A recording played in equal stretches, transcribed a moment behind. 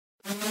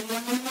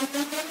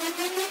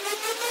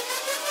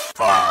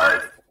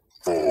5,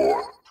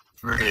 4,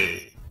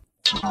 3,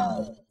 2,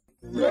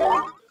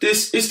 1.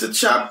 This is the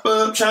chop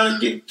up, trying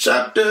to get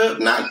chopped up,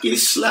 not get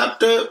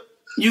slapped up.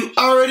 You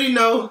already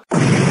know.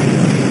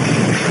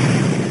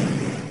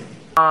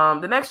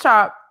 The next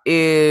chop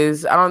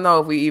is, I don't know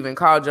if we even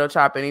called Joe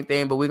Chop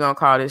anything, but we're gonna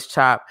call this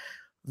chop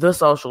the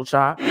social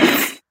chop.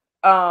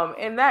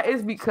 And that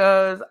is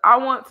because I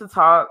want to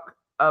talk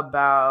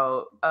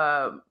about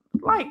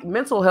like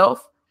mental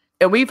health.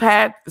 And we've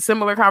had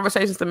similar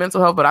conversations to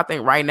mental health, but I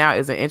think right now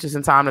is an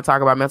interesting time to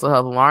talk about mental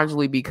health,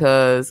 largely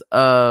because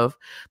of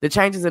the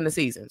changes in the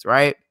seasons,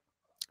 right?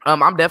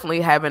 I'm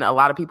definitely having a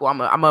lot of people.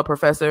 I'm a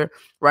professor,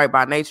 right,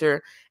 by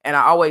nature, and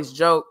I always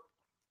joke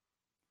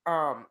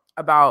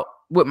about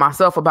with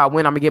myself about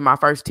when I'm gonna get my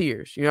first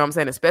tears. You know what I'm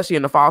saying? Especially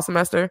in the fall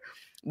semester,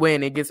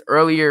 when it gets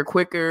earlier,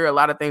 quicker. A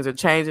lot of things are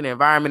changing. The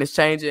environment is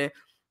changing.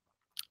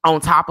 On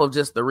top of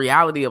just the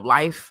reality of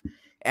life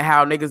and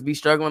how niggas be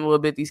struggling a little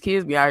bit. These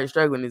kids be out here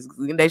struggling.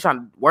 They trying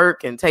to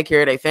work and take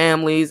care of their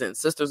families, and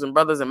sisters and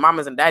brothers and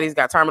mamas and daddies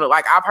got terminal.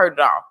 Like, I've heard it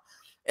all.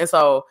 And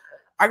so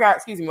I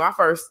got, my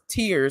first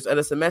tears of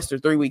the semester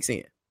 3 weeks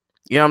in.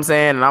 You know what I'm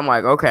saying? And I'm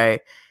like, okay,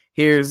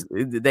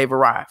 they've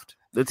arrived.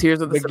 The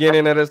tears of the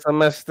beginning of the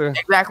semester.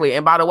 Exactly.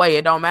 And by the way,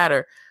 it don't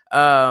matter.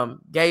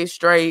 Gay,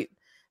 straight,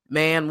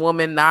 man,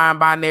 woman,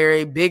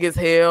 non-binary, big as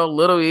hell,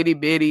 little itty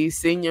bitty,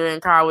 senior in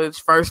college,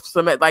 first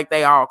semester, like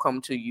they all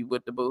come to you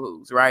with the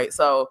boo-hoos, right?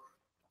 So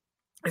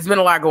it's been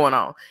a lot going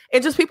on.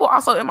 And just people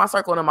also in my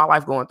circle and in my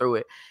life going through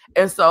it.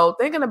 And so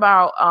thinking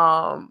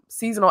about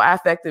seasonal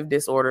affective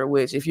disorder,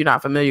 which if you're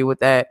not familiar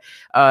with that,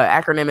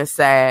 acronym is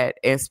S.A.D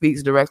and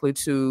speaks directly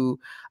to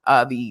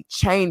the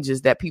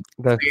changes that people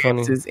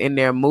experiences in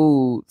their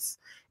moods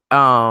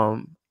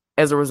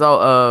as a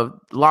result of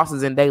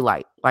losses in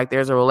daylight. Like,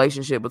 there's a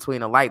relationship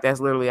between a light that's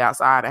literally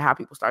outside and how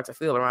people start to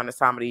feel around this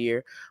time of the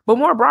year. But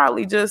more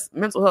broadly, just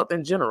mental health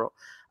in general.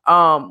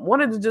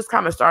 Wanted to just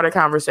kind of start a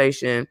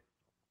conversation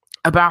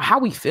about how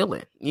we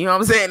feeling. You know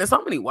what I'm saying? There's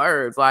so many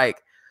words,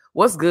 like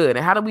what's good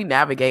and how do we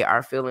navigate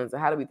our feelings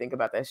and how do we think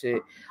about that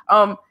shit?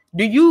 Do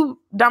you,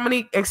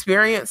 Dominique,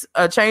 experience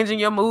a change in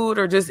your mood,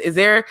 or just is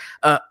there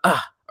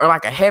or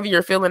like a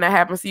heavier feeling that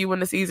happens to you when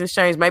the seasons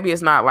change? Maybe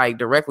it's not like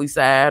directly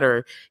sad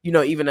or, you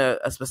know, even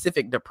a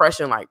specific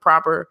depression like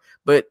proper,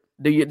 but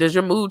does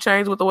your mood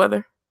change with the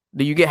weather?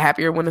 Do you get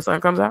happier when the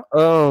sun comes out?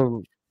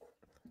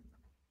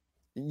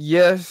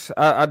 Yes,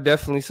 I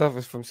definitely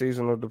suffer from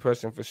seasonal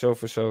depression for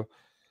sure.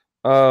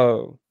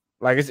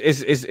 Like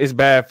it's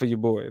bad for your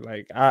boy.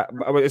 Like I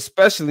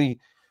especially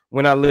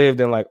when I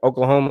lived in like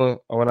Oklahoma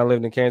or when I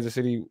lived in Kansas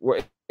City.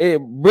 It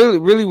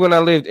really when I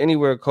lived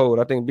anywhere cold,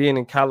 I think being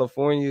in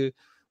California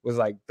was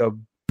like the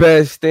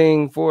best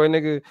thing for a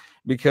nigga,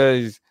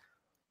 because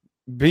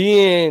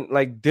being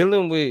like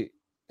dealing with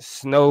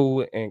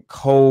snow and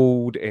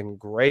cold and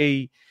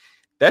gray,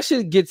 that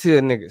shit get to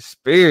a nigga's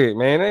spirit,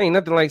 man. There ain't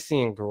nothing like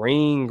seeing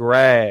green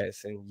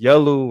grass and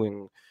yellow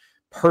and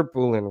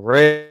purple and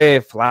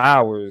red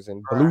flowers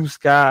and blue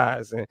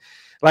skies, and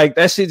like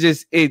that shit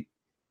just it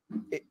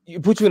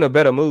put you in a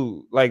better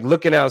mood. Like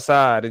looking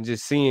outside and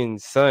just seeing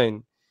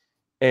sun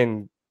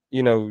and,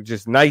 you know,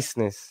 just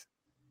niceness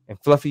and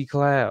fluffy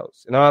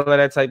clouds and all of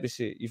that type of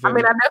shit. You feel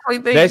me? I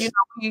definitely think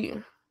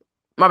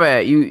my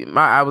bad.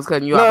 I was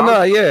cutting you off.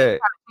 No, yeah.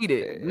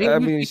 I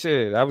mean,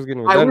 shit. I was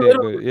getting redundant,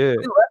 but yeah. We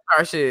left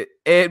our shit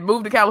and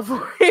moved to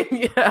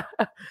California.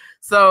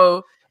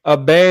 So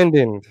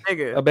abandoned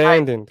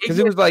because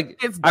it was like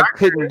I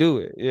couldn't do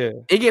it. Yeah,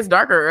 it gets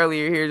darker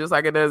earlier here, just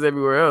like it does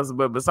everywhere else.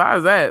 But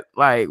besides that,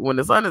 like when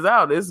the sun is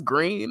out, it's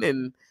green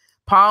and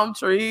palm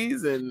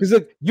trees, and because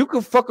look, you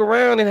could fuck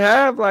around and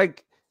have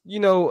like, you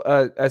know,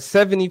 a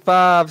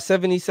 75,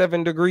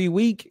 77 degree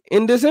week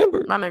in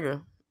December, my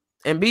nigga,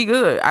 and be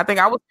good. I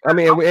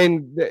mean,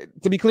 and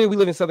to be clear, we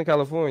live in Southern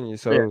California,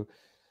 so. Yeah.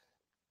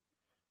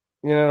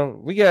 You know,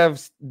 we have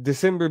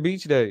December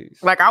beach days.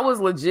 Like, I was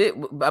legit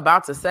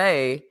about to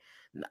say,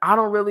 I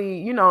don't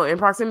really, you know, in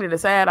proximity to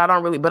S.A.D, I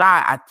don't really, but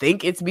I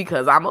think it's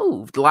because I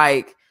moved.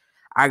 Like,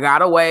 I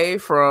got away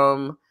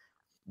from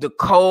the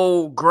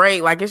cold,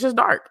 gray, like, it's just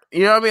dark.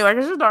 You know what I mean? Like,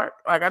 it's just dark.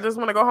 Like, I just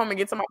want to go home and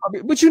get to my...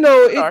 But, you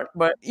know,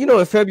 you know,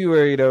 in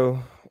February, though,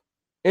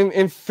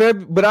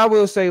 but I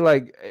will say,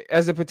 like,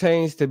 as it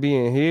pertains to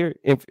being here,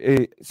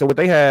 so what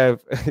they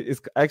have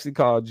is actually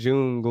called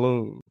June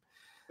gloom.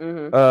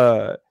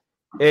 Mm-hmm.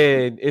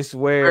 And it's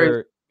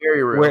where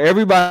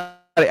everybody,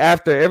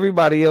 after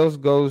everybody else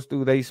goes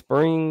through their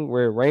spring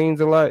where it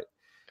rains a lot,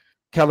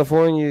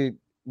 California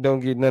don't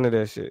get none of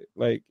that shit.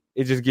 Like,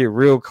 it just get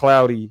real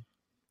cloudy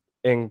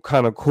and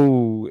kind of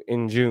cool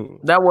in June.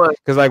 That was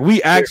because like we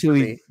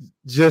actually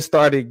just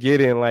started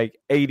getting like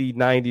 80,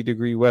 90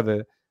 degree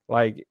weather.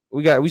 Like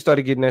we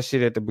started getting that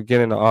shit at the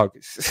beginning of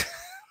August.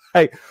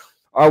 Like,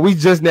 are we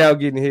just now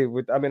getting hit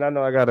with? I mean, I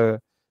know I got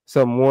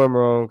something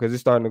warmer on because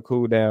it's starting to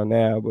cool down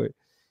now, but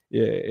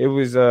yeah, it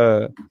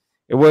wasn't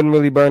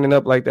really burning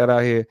up like that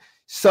out here.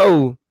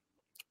 So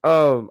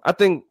I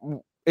think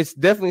it's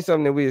definitely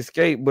something that we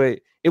escaped, but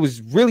it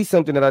was really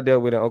something that I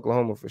dealt with in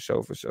Oklahoma for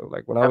sure.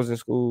 Like when I was in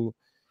school,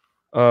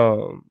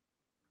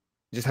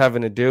 just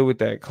having to deal with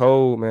that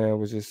cold, man,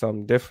 was just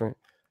something different.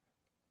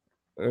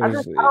 I don't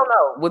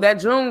know. Well, that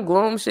June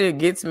gloom shit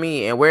gets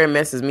me, and where it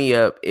messes me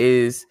up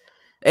is,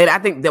 and I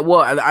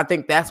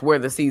think that's where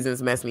the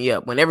seasons mess me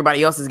up. When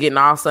everybody else is getting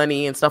all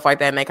sunny and stuff like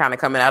that, and they kind of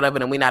coming out of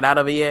it, and we not out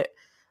of it yet.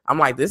 I'm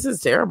like, this is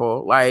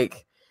terrible.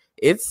 Like,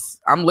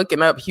 I'm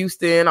looking up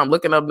Houston, I'm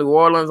looking up New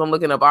Orleans, I'm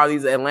looking up all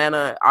these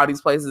Atlanta, all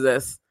these places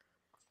that's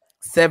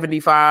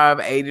 75,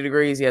 80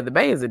 degrees. Yeah, the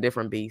Bay is a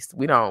different beast.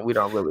 We don't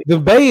really. The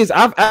Bay is.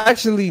 I've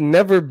actually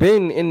never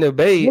been in the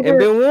Bay and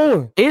been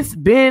warm.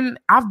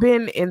 I've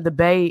been in the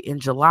Bay in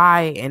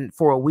July and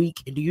for a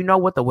week. And do you know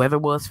what the weather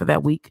was for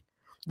that week?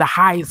 The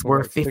highs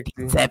were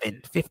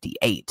 57,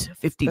 58,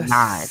 59.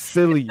 That's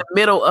silly. In the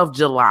middle of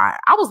July.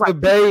 I was like, the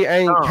Bay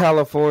ain't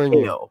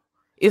California. Hell.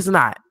 It's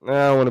not. I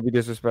don't want to be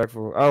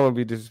disrespectful.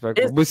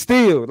 But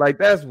still, like,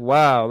 that's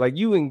wild. Like,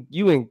 you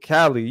in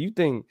Cali, you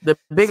think the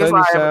biggest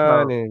lie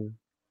ever. And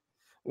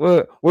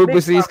but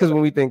see, it's because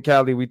when we think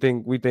Cali, we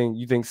think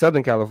you think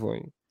Southern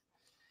California,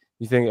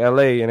 you think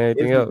LA and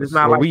everything else. It's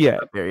not where like we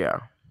at up there, yeah.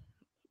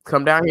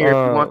 Come down here if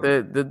you want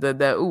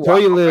the ooh.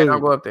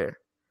 Don't go up there.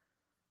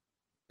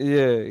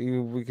 Yeah,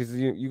 because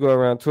you go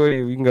around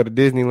Toya, you can go to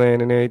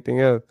Disneyland and everything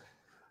else.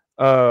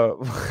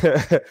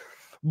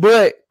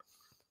 But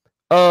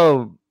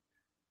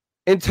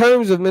in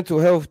terms of mental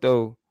health,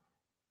 though,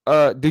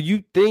 do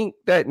you think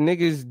that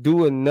niggas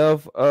do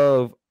enough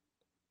of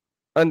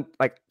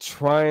like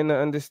trying to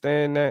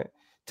understand that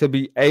to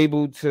be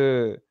able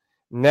to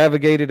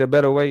navigate it a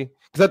better way?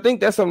 Because I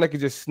think that's something that could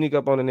just sneak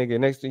up on a nigga.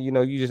 Next thing you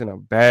know, you just in a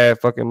bad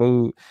fucking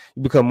mood.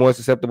 You become more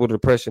susceptible to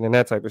depression and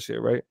that type of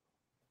shit, right?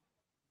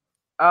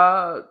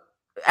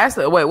 Ask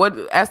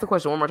the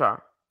question one more time.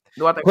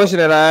 The question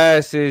that I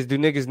asked is, do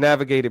niggas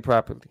navigate it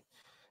properly?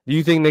 Do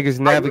you think niggas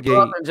navigate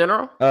in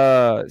general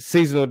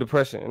seasonal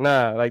depression?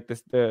 Nah, like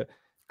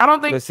I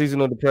don't think the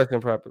seasonal depression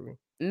properly.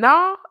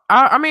 No,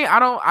 I mean,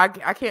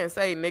 I can't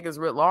say niggas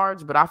writ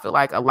large, but I feel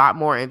like a lot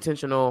more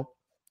intentional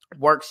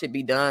work should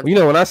be done. You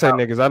know, when I say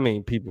niggas, I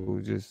mean people who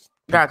just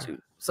got you.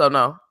 So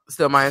no,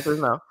 still my answer is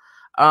no.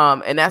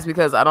 And that's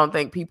because I don't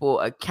think people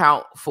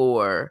account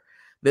for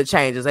the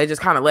changes. They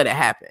just kind of let it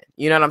happen.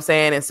 You know what I'm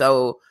saying? And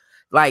so,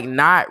 like,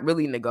 not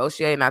really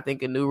negotiating, I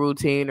think, a new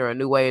routine or a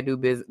new way of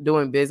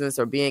doing business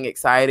or being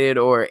excited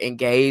or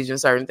engaged in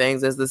certain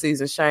things as the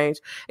seasons change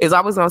is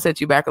always going to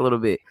set you back a little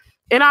bit.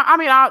 And I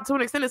mean, to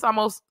an extent, it's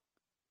almost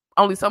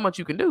only so much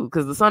you can do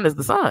because the sun is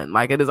the sun.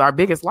 Like, it is our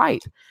biggest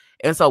light.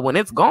 And so when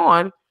it's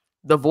gone,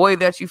 the void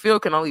that you feel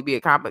can only be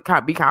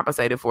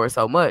compensated for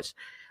so much.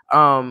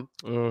 I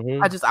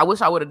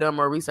wish I would have done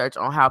more research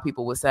on how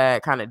people with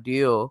SAD kind of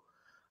deal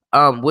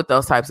with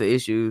those types of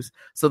issues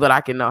so that I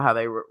can know how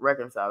they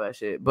reconcile that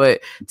shit.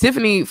 But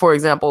Tiffany, for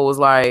example, was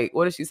like,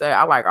 what did she say?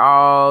 I like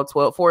all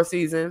 4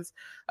 seasons.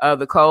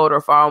 The cold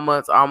or fall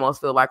months almost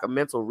feel like a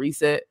mental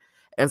reset.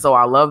 And so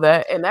I love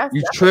that. And that's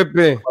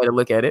tripping. A way to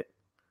look at it.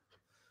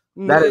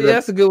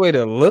 That's a good way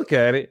to look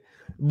at it.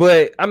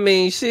 But I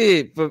mean,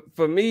 shit,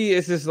 for me,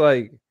 it's just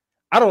like,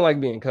 I don't like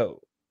being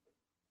cold.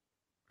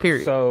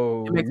 Period.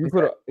 So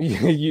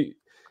you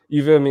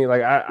feel me?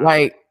 Like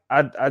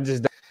I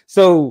just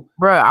so,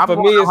 bro, I'm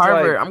going to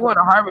Harvard. I'm going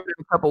to Harvard in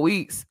a couple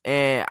weeks,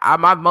 and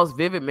my most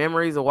vivid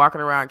memories of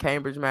walking around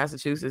Cambridge,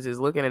 Massachusetts, is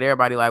looking at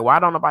everybody like, why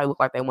don't nobody look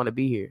like they want to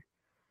be here?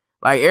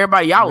 Like,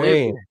 everybody, y'all live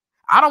here.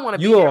 I don't want to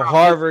be here. You on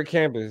Harvard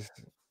campus.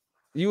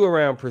 You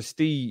around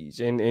prestige,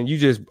 and you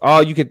just,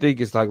 all you can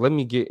think is like, let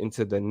me get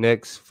into the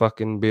next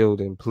fucking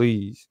building,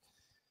 please.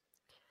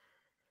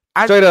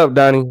 Straight up,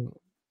 Donnie.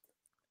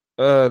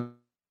 The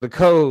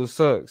code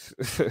sucks.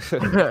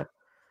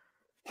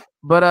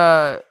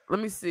 But let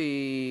me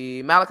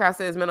see. Malachi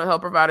says mental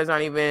health providers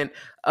aren't even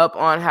up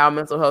on how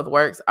mental health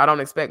works. I don't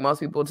expect most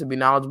people to be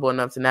knowledgeable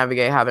enough to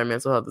navigate how their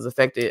mental health is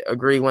affected.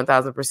 Agree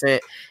 1,000%.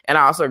 And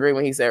I also agree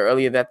when he said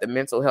earlier that the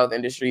mental health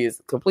industry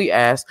is complete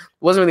ass.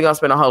 Wasn't really going to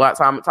spend a whole lot of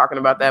time talking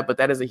about that, but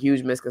that is a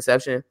huge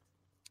misconception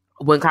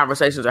when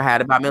conversations are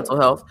had about mental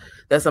health,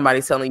 that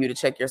somebody's telling you to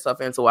check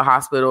yourself into a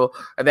hospital,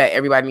 or that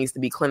everybody needs to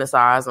be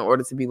clinicized in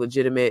order to be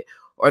legitimate,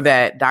 or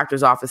that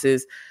doctors'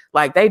 offices,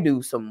 like, they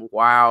do some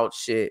wild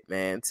shit,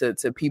 man, to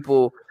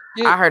people.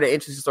 Yeah. I heard an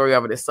interesting story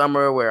over the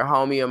summer where a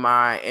homie of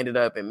mine ended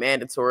up in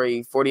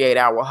mandatory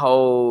 48-hour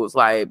holds,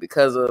 like,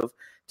 because of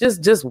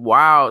just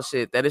wild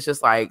shit that it's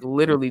just like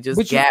literally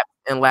just gaps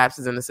and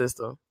lapses in the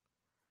system.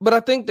 But I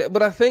think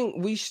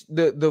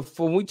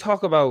when we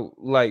talk about,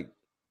 like,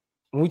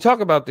 when we talk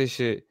about this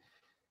shit,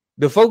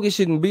 the focus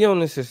shouldn't be on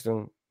the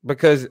system,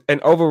 because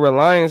an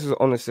over-reliance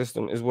on the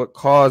system is what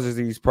causes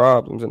these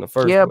problems in the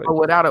first place. Yeah,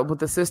 but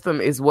the system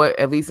is what,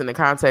 at least in the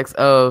context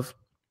of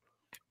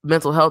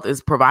mental health,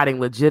 is providing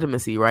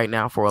legitimacy right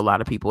now for a lot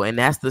of people. And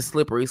that's the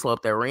slippery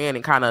slope they're in,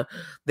 and kind of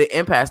the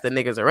impasse that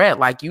niggas are at.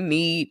 Like, you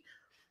need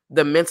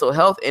the mental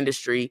health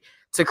industry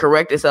to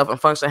correct itself and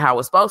function how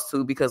it's supposed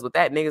to, because with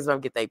that, niggas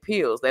don't get their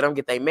pills, they don't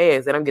get their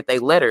meds, they don't get their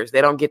letters,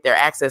 they don't get their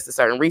access to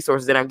certain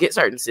resources, they don't get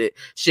certain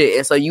shit.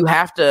 And so you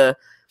have to,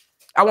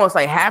 I won't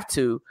say have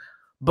to,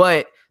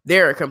 but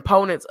there are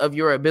components of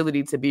your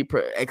ability to be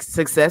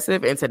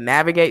successive and to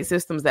navigate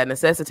systems that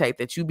necessitate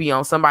that you be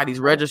on somebody's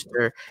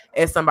register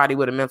as somebody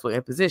with a mental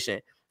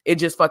imposition. It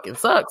just fucking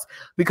sucks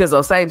because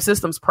those same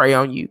systems prey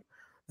on you.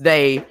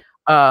 They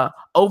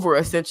over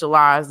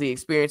essentialize the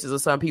experiences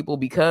of some people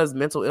because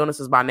mental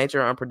illnesses by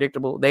nature are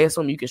unpredictable. They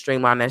assume you can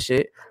streamline that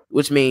shit,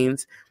 which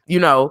means, you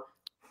know,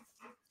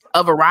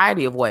 a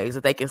variety of ways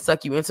that they can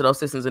suck you into those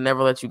systems and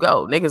never let you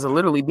go. Niggas are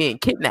literally being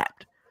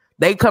kidnapped.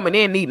 They coming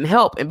in needing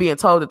help and being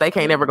told that they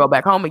can't ever go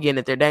back home again,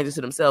 that they're dangerous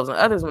to themselves and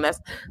others. When that's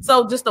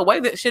so, just the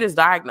way that shit is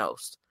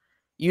diagnosed,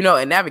 you know,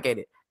 and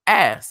navigated.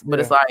 But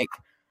it's like,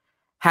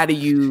 how do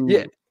you?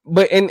 Yeah,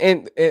 but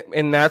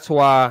and that's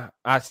why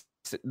I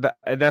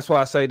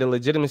say the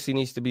legitimacy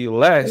needs to be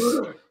less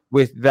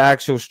with the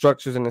actual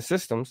structures and the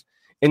systems,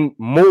 and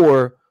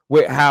more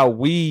with how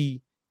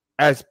we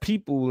as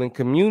people and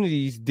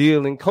communities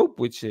deal and cope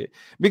with shit.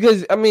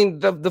 Because I mean,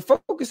 the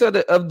focus of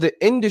the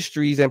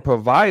industries and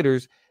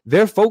providers,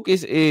 their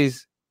focus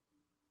is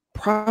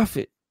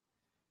profit.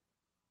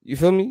 You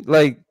feel me?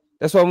 Like,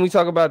 that's why when we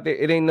talk about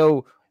it ain't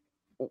no,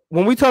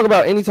 when we talk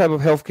about any type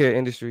of healthcare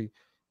industry,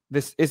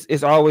 this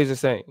it's always the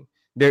same.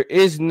 There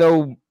is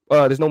no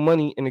there's no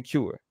money in the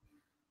cure,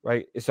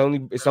 right? It's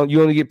only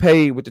you only get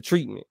paid with the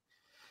treatment.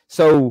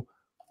 So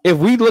if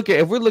we're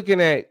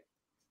looking at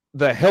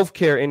the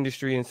healthcare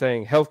industry and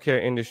saying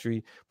healthcare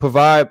industry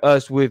provide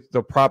us with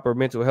the proper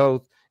mental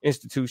health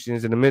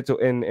institutions and the mental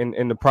and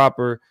the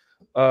proper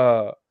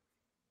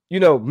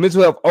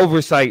mental health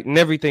oversight and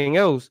everything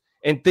else,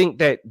 and think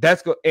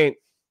that's and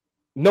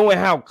knowing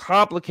how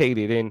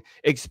complicated and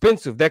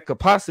expensive that could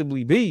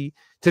possibly be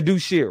to do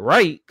shit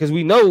right, because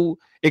we know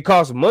it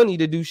costs money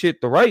to do shit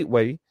the right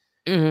way.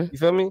 You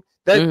feel me?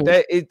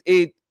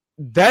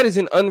 That is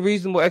an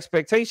unreasonable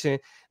expectation.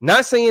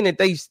 Not saying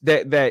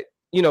that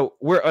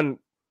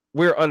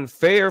we're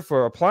unfair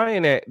for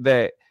applying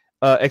that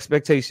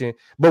expectation,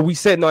 but we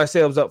setting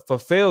ourselves up for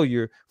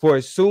failure for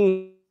as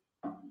soon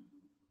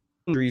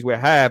as we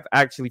have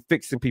actually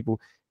fixing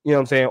people, you know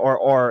what I'm saying,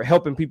 or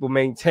helping people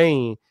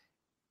maintain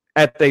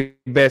at their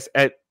best,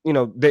 at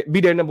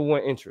be their number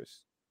one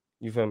interest.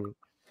 You feel me?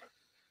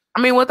 I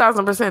mean,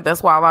 1000%.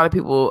 That's why a lot of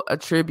people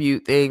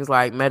attribute things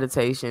like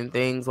meditation,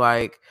 things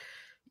like,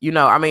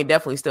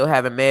 definitely still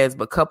having meds,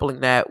 but coupling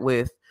that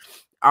with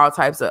all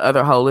types of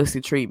other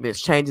holistic treatments,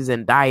 changes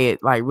in diet,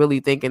 like really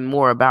thinking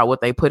more about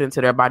what they put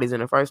into their bodies in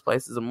the first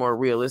place is a more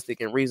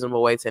realistic and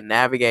reasonable way to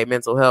navigate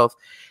mental health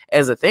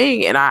as a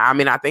thing. And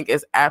I think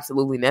it's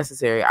absolutely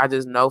necessary. I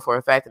just know for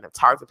a fact, and I've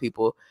talked to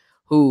people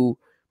who,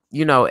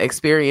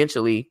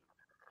 experientially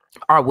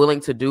are willing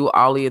to do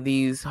all of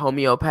these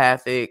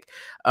homeopathic,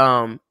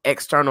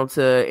 external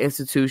to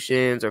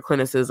institutions or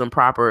clinicism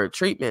proper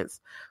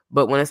treatments.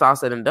 But when it's all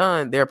said and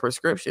done, their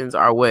prescriptions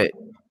are what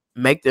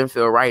make them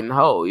feel right and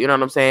whole. You know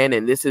what I'm saying?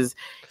 And this is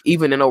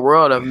even in a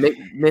world of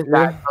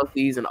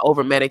misdiagnoses and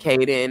over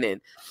medicating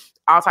and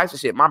all types of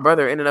shit. My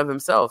brother, in and of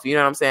himself, you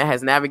know what I'm saying,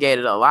 has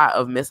navigated a lot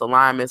of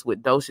misalignments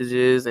with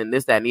dosages and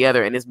this, that, and the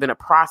other. And it's been a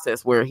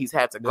process where he's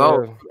had to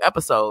go through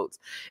episodes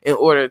in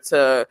order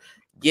to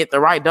get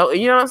the right dose.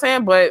 You know what I'm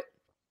saying? But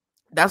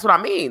that's what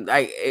I mean.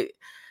 Like,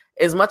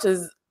 as much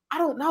as I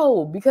don't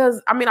know,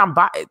 because I'm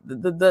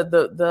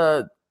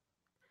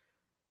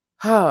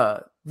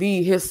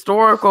the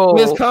historical.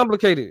 It's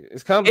complicated.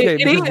 It's complicated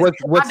because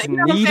what's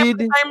needed. For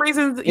the same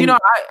reasons,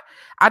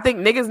 I think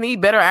niggas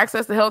need better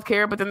access to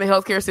healthcare, but then the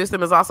healthcare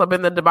system has also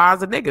been the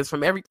demise of niggas,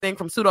 from everything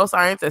from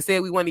pseudoscience that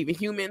said we weren't even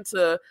human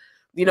to,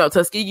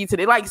 Tuskegee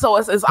today. Like, so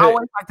it's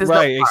always like this.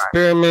 Right.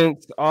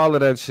 Experiments, all of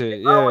that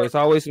shit. Yeah. It's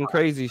always some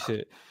crazy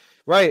shit.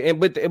 Right.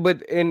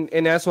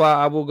 And that's why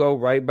I will go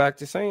right back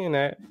to saying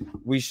that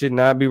we should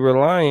not be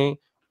relying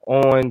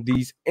on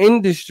these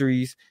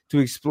industries to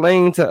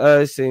explain to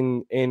us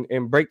and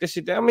break the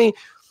shit down. I mean,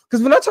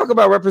 because when I talk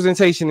about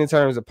representation in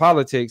terms of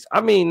politics,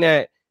 I mean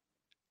that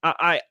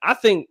I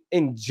think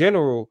in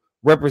general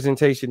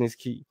representation is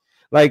key.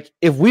 Like,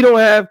 if we don't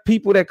have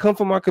people that come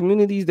from our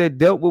communities that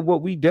dealt with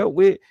what we dealt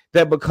with,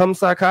 that become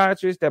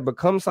psychiatrists, that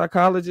become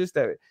psychologists,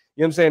 that, you know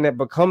what I'm saying, that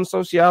become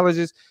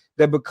sociologists,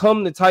 that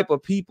become the type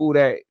of people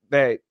that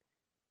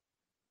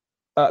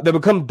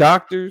become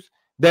doctors,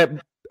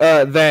 that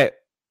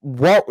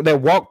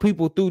walk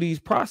people through these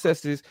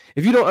processes.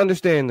 If you don't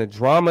understand the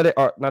trauma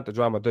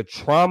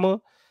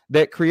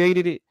that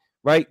created it,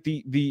 right?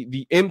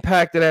 The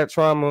impact of that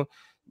trauma,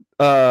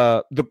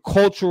 the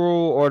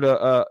cultural or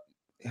the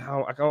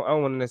I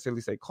don't want to necessarily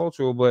say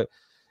cultural, but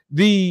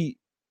the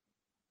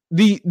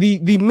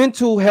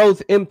mental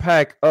health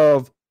impact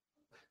of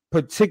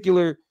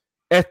particular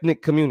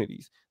ethnic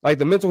communities, like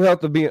the mental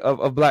health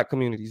of Black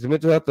communities, the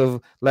mental health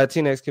of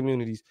Latinx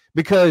communities,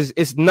 because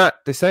it's not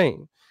the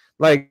same.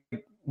 Like,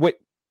 what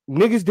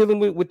niggas dealing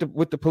with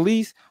the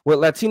police, what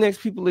Latinx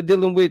people are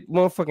dealing with,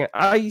 motherfucking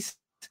ICE.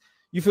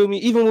 You feel me?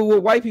 Even with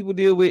what white people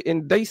deal with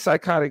in they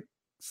psychosis.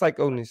 You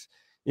know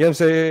what I'm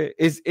saying?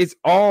 It's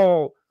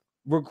all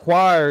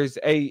requires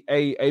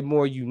a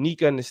more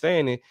unique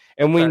understanding.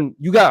 And when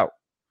you got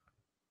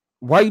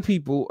white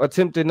people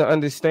attempting to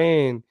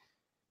understand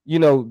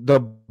the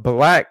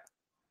black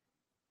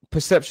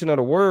perception of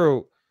the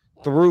world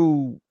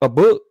through a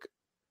book,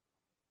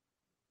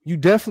 you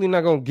definitely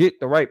not gonna get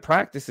the right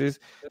practices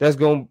that's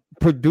gonna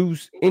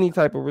produce any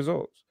type of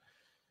results.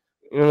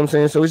 You know what I'm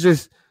saying? So it's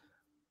just,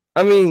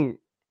 I mean,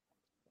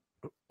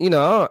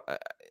 I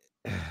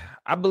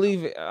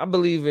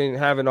believe in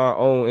having our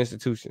own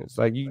institutions.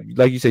 Like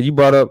you said, you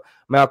brought up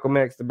Malcolm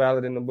X, the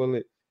Ballot and the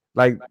Bullet.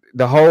 Like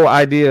the whole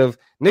idea of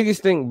niggas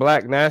think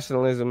black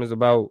nationalism is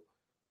about,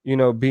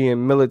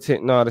 being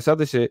militant and all this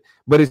other shit,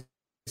 but it's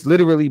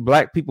literally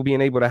black people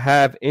being able to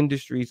have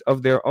industries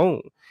of their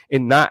own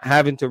and not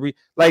having to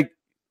like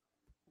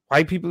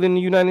white people in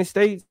the United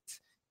States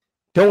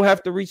don't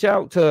have to reach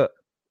out to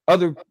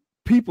other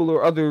people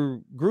or other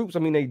groups. I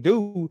mean, they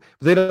do,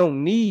 but they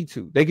don't need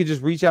to. They could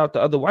just reach out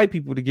to other white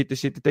people to get the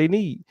shit that they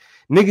need.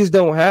 Niggas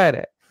don't have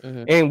that.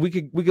 Mm-hmm. And we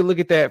could look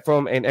at that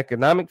from an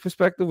economic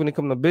perspective when it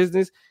comes to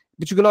business,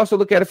 but you can also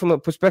look at it from a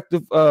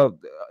perspective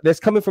that's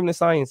coming from the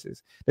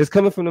sciences, that's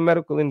coming from the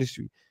medical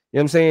industry. You know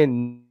what I'm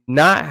saying?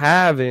 Not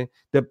having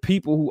the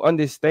people who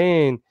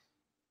understand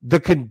the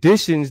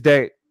conditions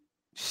that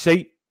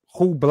shape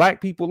who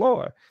black people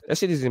are. That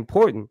shit is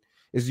important.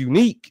 It's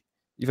unique.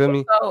 You feel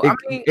me? So,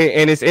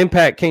 and its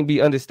impact can't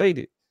be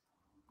understated.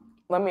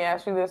 Let me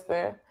ask you this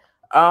then.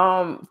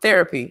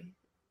 Therapy.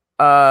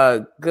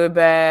 Good,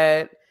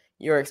 bad,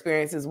 your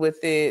experiences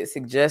with it,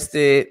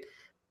 suggested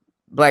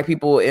black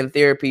people in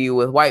therapy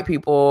with white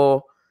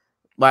people,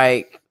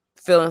 like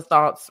feelings,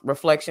 thoughts,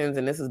 reflections,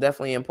 and this is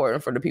definitely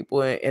important for the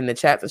people in the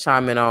chat to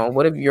chime in on.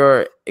 What have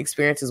your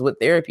experiences with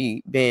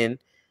therapy been,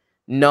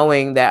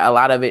 knowing that a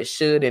lot of it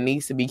should and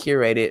needs to be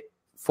curated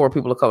for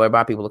people of color,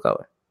 by people of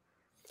color?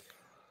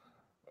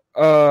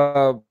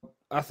 I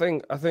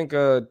think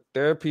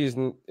therapy is,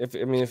 if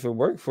it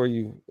worked for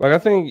you, like I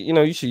think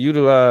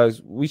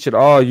we should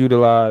all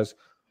utilize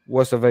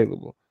what's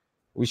available.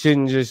 We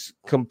shouldn't just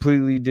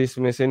completely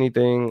dismiss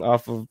anything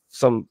off of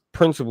some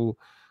principle.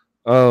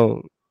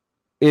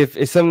 If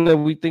it's something that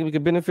we think we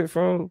could benefit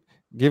from,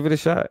 give it a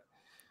shot.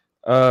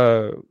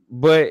 But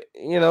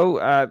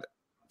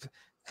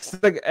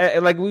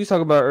like we was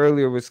talking about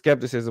earlier with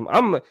skepticism,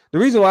 the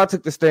reason why I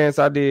took the stance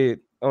I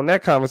did on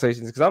that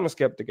conversation is because I'm a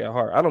skeptic at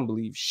heart. I don't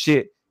believe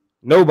shit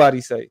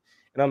nobody say,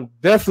 and I'm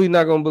definitely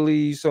not gonna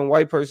believe some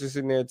white person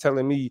sitting there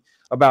telling me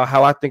about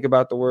how I think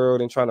about the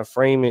world and trying to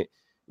frame it,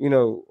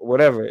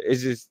 whatever.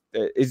 It's just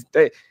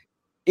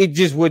it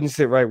just wouldn't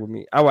sit right with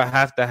me. I would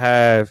have to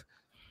have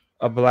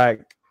a black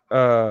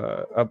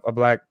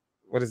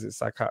what is it,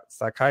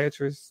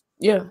 psychiatrist?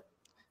 Yeah.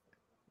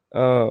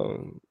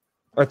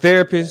 A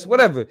therapist,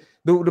 whatever.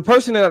 The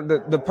person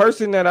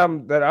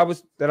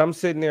that I'm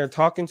sitting there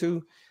talking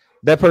to,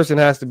 that person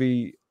has to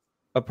be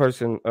a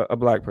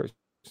black person.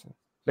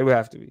 They would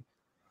have to be.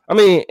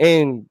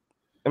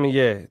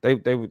 Yeah,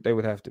 they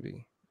would have to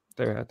be.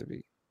 They would have to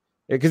be.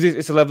 Because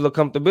it's a level of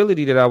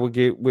comfortability that I would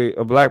get with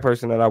a black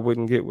person that I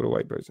wouldn't get with a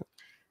white person.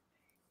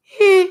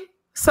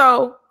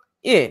 So,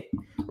 yeah,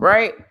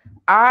 right.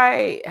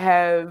 I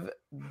have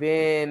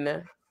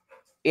been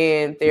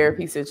in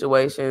therapy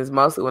situations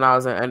mostly when I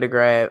was an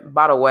undergrad.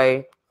 By the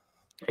way,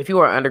 if you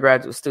are an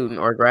undergraduate student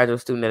or a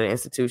graduate student at an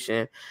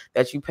institution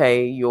that you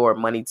pay your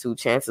money to,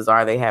 chances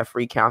are they have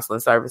free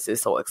counseling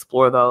services. So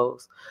explore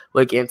those,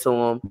 look into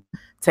them,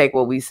 take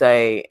what we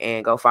say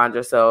and go find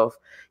yourself,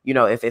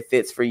 if it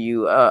fits for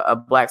you, a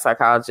black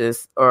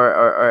psychologist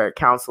or a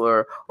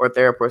counselor or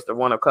therapist or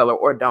one of color,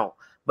 or don't.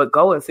 But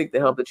go and seek the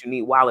help that you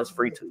need while it's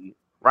free to you,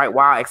 right?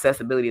 While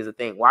accessibility is a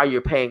thing, while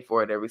you're paying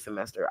for it every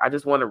semester. I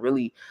just want to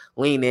really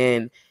lean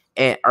in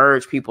and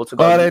urge people to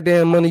go. All that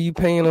damn money you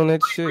paying on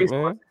that shit,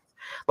 man.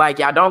 Like,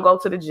 y'all don't go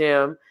to the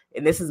gym.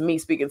 And this is me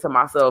speaking to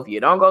myself. You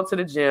don't go to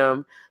the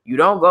gym. You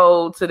don't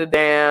go to the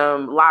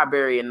damn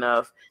library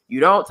enough. You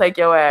don't take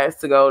your ass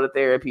to go to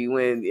therapy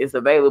when it's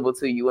available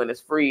to you and it's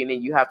free. And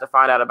then you have to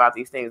find out about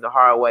these things the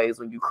hard ways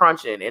when you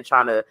crunching and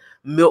trying to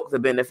milk the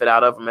benefit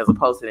out of them as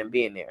opposed to them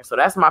being there. So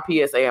that's my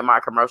PSA and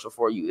my commercial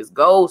for you, is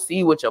go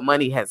see what your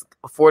money has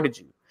afforded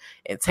you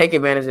and take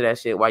advantage of that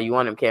shit while you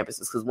on them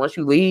campuses. Because once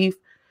you leave,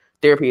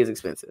 therapy is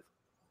expensive.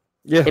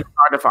 Yeah. It's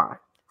hard to find.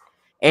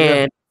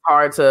 And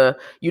hard to,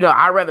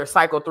 I'd rather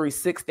cycle through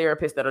 6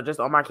 therapists that are just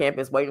on my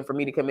campus waiting for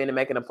me to come in and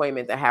make an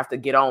appointment that have to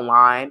get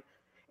online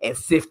and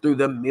sift through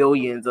the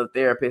millions of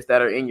therapists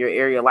that are in your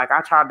area. Like,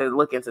 I tried to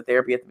look into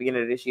therapy at the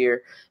beginning of this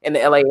year in the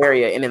LA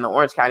area and in the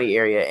Orange County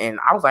area.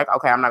 And I was like,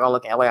 okay, I'm not going to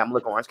look at LA. I'm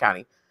looking at Orange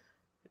County.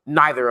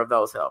 Neither of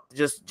those helped.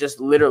 Just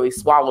literally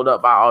swallowed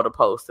up by all the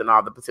posts and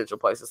all the potential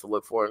places to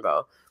look for and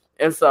go.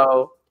 And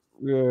so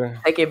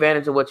take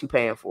advantage of what you're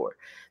paying for.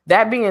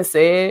 That being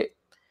said,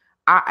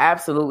 I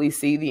absolutely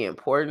see the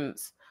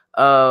importance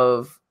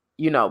of,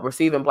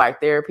 receiving Black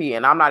therapy.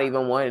 And I'm not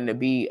even wanting to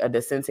be a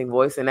dissenting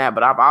voice in that,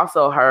 but I've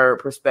also heard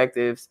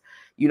perspectives,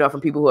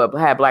 from people who have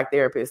had Black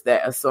therapists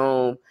that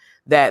assume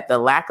that the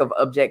lack of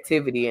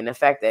objectivity and the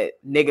fact that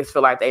niggas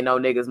feel like they know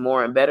niggas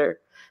more and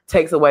better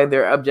takes away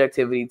their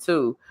objectivity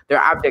too.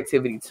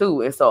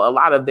 And so a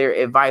lot of their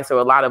advice or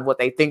a lot of what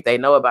they think they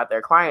know about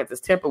their clients is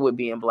tempered with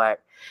being Black.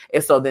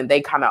 And so then they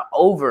kind of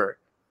over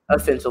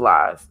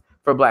essentialized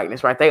for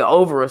blackness, right? They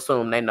over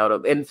assume they know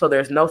them, and so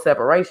there's no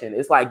separation.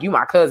 It's like, you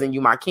my cousin, you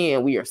my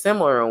kin, we are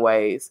similar in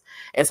ways,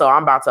 and so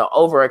I'm about to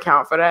over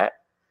account for that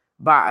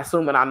by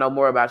assuming I know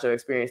more about your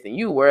experience than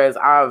you. Whereas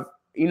I've,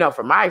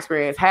 from my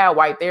experience, had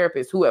white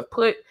therapists who have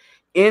put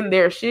in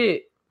their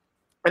shit,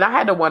 and I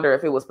had to wonder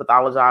if it was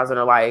pathologizing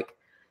or like,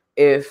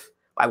 if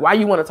like, why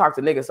you want to talk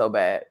to niggas so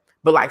bad,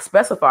 but like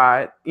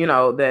specified,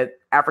 that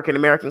African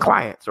American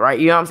clients, right?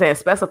 You know what I'm saying?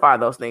 Specify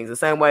those things the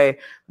same way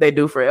they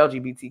do for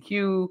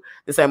LGBTQ,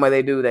 the same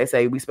way they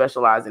say we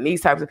specialize in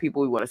these types of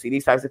people. We want to see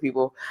these types of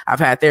people. I've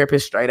had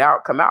therapists straight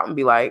out come out and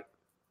be like,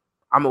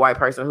 I'm a white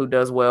person who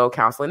does well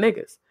counseling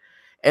niggas.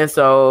 And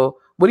so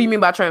what do you mean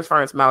by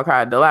transference,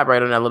 Malachi?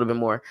 Elaborate on that a little bit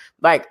more.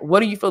 Like, what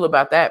do you feel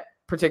about that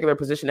particular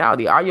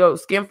positionality? Are your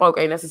skin folk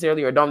ain't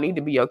necessarily or don't need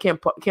to be your kin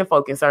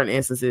folk in certain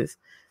instances,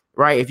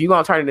 right? If you're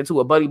going to turn it into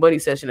a buddy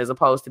session as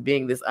opposed to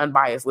being this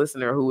unbiased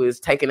listener who is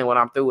taking in what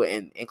I'm through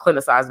and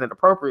clinicizing it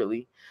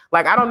appropriately,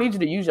 like, I don't need you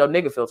to use your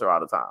nigga filter all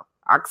the time.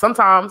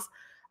 Sometimes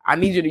I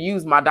need you to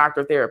use my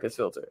doctor therapist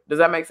filter. Does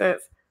that make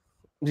sense?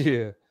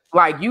 Yeah.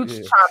 Like, you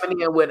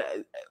chiming in with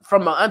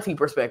from an auntie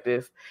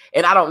perspective,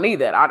 and I don't need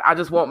that. I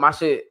just want my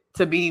shit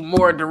to be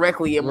more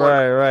directly and more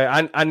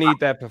right. I need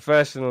that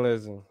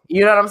professionalism.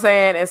 You know what I'm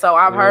saying? And so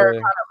I've heard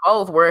kind of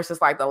both, where it's just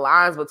like the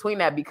lines between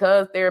that,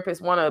 because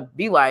therapists want to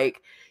be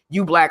like,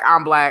 you black,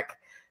 I'm black,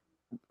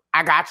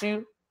 I got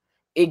you.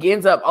 It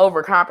ends up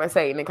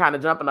overcompensating and kind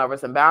of jumping over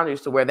some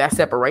boundaries to where that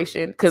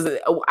separation. Because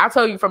I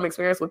tell you from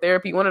experience with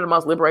therapy, one of the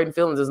most liberating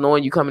feelings is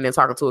knowing you coming in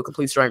talking to a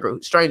complete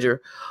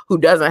stranger who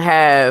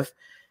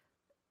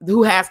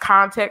has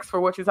context for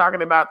what you're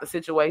talking about, the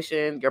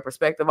situation, your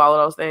perspective, all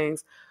of those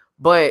things,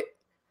 but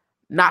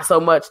not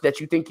so much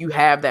that you think you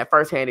have that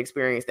firsthand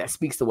experience that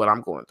speaks to what I'm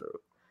going through.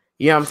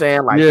 You know what I'm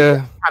saying? Like,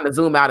 kind of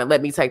zoom out and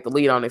let me take the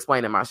lead on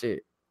explaining my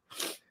shit.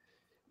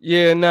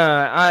 Yeah,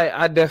 nah,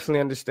 I definitely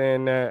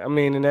understand that. I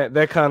mean, and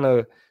that kind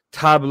of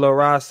tabula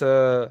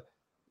rasa,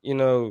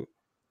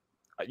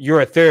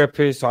 you're a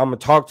therapist, so I'm gonna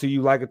talk to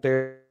you like a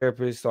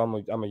therapist, so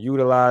I'm gonna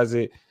utilize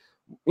it.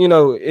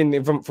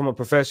 From a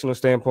professional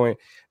standpoint,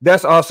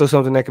 that's also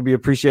something that can be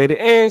appreciated,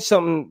 and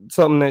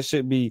something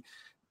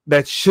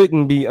that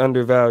shouldn't be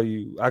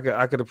undervalued.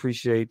 I could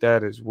appreciate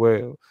that as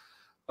well.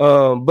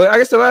 But I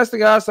guess the last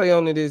thing I'll say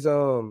on it is,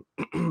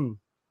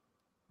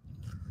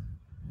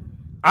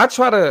 I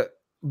try to,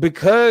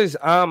 because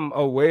I'm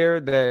aware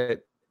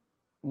that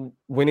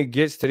when it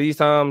gets to these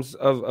times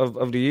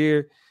of the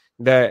year,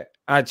 that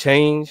I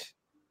change,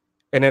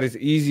 and that it's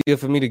easier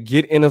for me to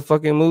get in a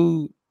fucking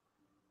mood.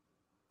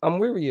 I'm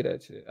weary of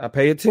that shit. I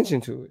pay attention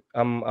to it.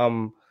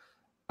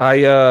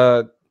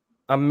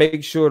 I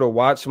make sure to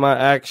watch my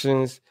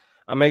actions.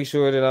 I make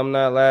sure that I'm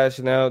not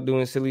lashing out,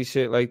 doing silly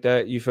shit like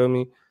that. You feel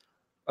me?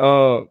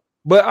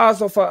 But I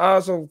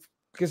also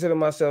consider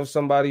myself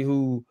somebody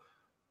who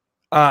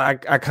I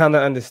kind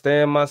of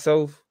understand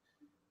myself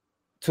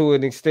to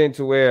an extent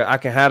to where I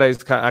can have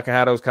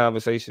those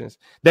conversations.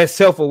 That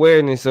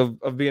self-awareness of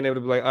being able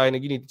to be like, all right,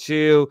 nigga, you need to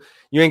chill.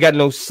 You ain't got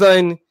no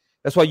sun.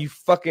 That's why you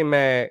fucking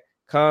mad.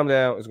 Calm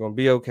down. It's gonna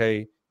be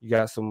okay. You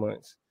got some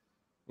months.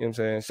 You know what I'm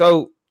saying?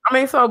 So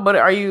but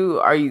are you?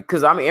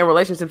 Because I'm in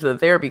relationship to the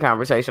therapy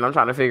conversation. I'm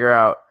trying to figure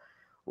out,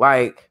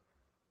 like,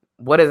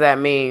 what does that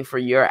mean for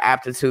your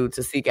aptitude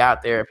to seek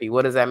out therapy?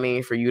 What does that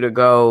mean for you to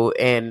go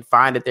and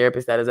find a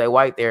therapist that is a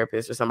white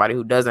therapist or somebody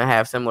who doesn't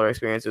have similar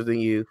experiences than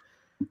you,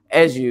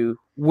 as you?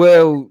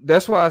 Well,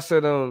 that's why I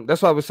said.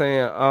 That's why I was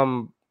saying.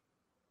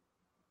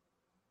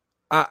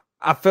 I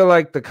feel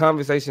like the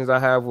conversations I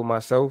have with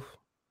myself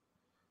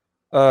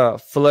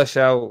flesh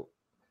out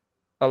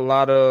a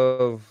lot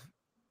of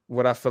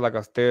what I feel like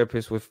a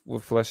therapist would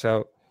flesh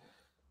out.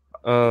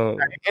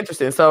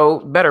 Interesting. So,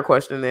 better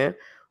question then.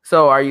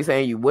 So, are you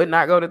saying you would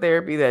not go to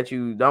therapy? That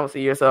you don't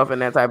see yourself in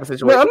that type of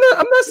situation? No,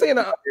 I'm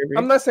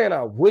not saying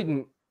I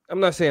wouldn't. Let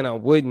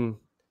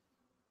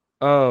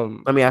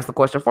me ask the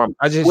question for me.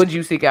 Would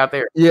you seek out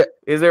therapy? Yeah.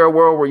 Is there a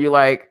world where you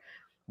like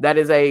that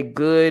is a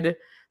good,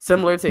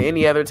 similar to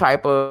any other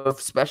type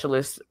of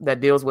specialist that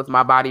deals with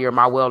my body or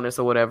my wellness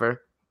or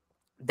whatever,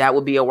 that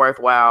would be a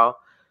worthwhile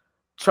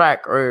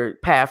track or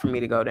path for me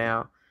to go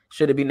down?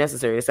 Should it be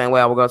necessary? The same way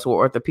I would go to an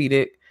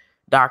orthopedic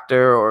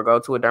doctor or go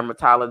to a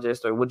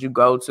dermatologist, or would you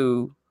go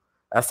to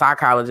a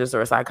psychologist or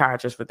a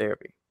psychiatrist for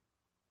therapy?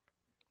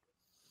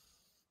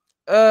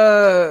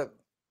 Why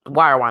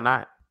or why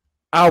not?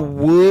 I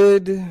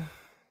would.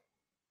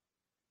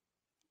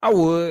 I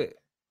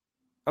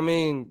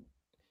mean,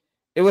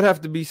 it would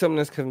have to be something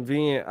that's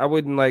convenient. I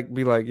wouldn't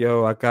be like,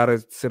 yo, I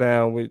gotta sit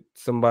down with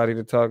somebody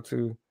to talk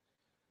to.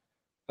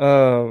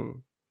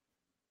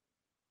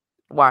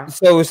 Why?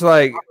 So it's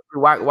like,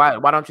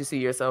 why don't you see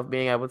yourself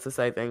being able to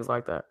say things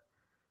like that?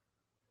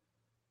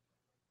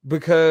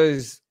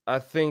 Because I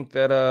think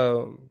that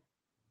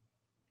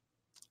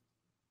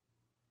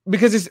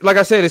because it's like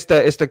I said,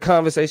 it's the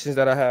conversations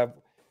that I have.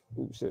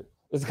 Ooh, shit.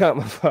 It's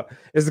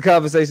the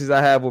conversations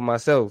I have with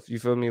myself. You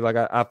feel me? Like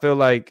I feel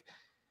like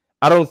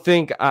I don't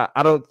think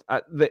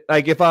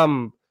like if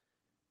I'm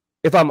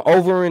if I'm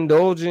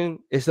overindulging,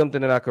 it's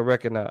something that I can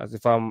recognize.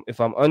 If I'm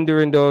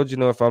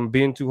underindulging, or if I'm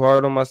being too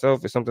hard on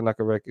myself, it's something I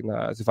can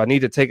recognize. If I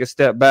need to take a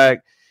step back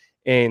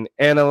and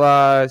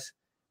analyze,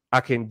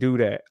 I can do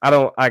that. I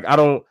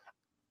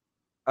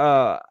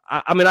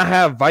mean, I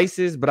have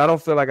vices, but I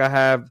don't feel like I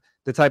have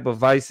the type of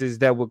vices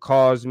that would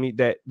cause me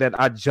that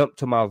I jump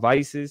to my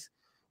vices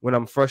when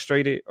I'm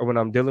frustrated or when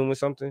I'm dealing with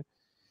something.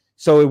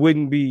 So it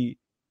wouldn't be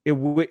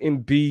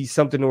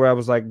something where I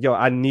was like, yo,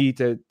 I need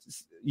to,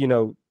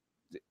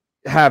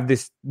 have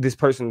this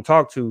person to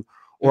talk to,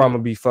 or I'm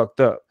gonna be fucked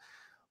up.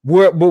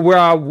 Where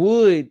I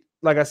would,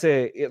 like I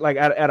said,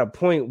 at a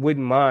point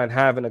wouldn't mind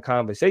having a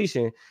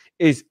conversation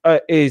is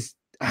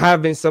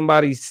having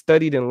somebody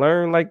studied and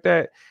learn like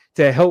that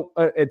to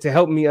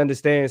help me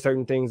understand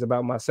certain things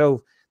about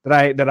myself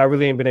that I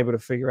really ain't been able to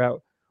figure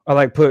out, or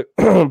like put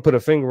a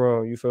finger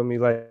on. You feel me?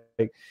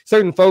 Like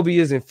certain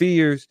phobias and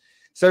fears,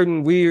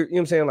 certain weird, you know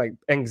what I'm saying, like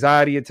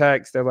anxiety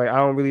attacks that like I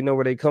don't really know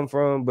where they come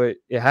from, but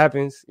it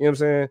happens. You know what I'm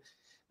saying?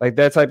 Like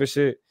that type of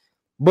shit.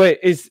 But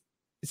it's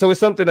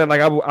something that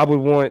like I would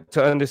want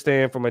to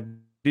understand from a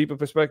deeper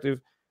perspective,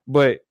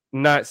 but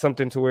not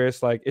something to where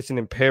it's like it's an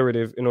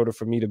imperative in order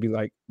for me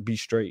to be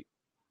straight.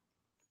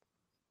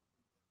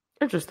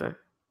 Interesting.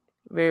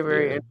 Very,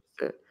 very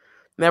interesting.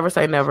 Never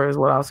say never is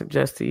what I'll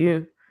suggest to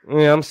you.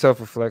 Yeah, I'm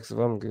self-reflexive.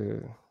 I'm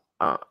good.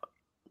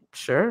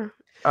 Sure.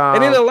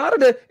 And then a lot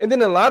of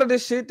the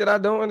shit that I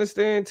don't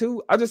understand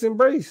too, I just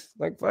embrace.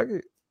 Like fuck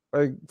it.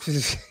 Like,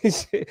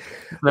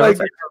 like,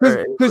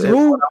 because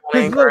now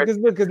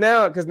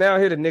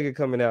here the nigga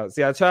coming out.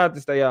 See, I tried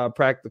to stay all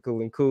practical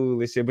and cool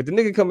and shit, but the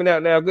nigga coming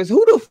out now, because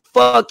who the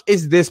fuck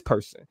is this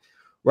person,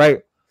 right?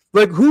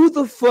 Like, who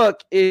the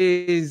fuck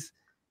is,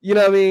 you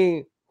know what I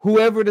mean?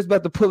 Whoever that's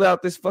about to pull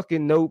out this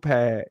fucking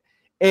notepad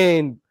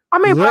and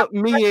lump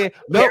me in.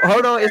 No,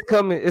 hold on, it's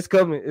coming.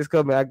 Because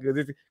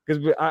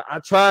I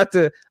tried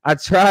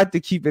to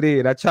keep it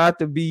in. I tried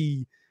to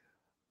be,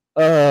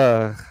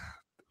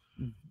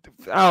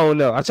 I don't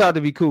know. I tried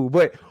to be cool,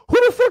 but who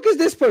the fuck is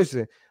this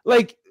person?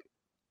 Like,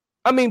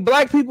 I mean,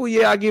 black people,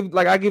 yeah, I give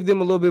them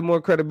a little bit more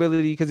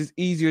credibility because it's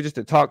easier just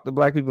to talk to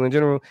black people in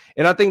general.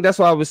 And I think that's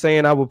why I was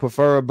saying I would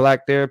prefer a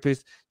black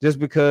therapist, just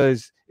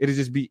because it'd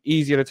just be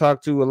easier to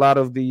talk to. A lot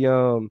of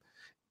the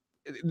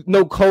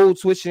no code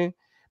switching.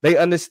 They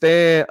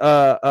understand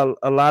a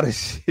lot of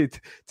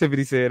shit.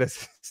 Tiffany said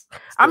that's.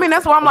 I mean,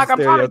 that's why I'm like, I'm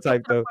trying to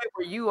get to the point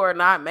where you are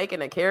not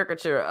making a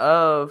caricature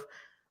of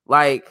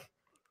like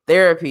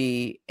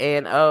therapy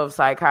and of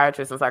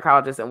psychiatrists and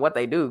psychologists and what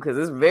they do, because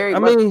it's very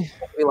much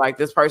like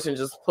this person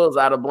just pulls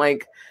out a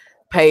blank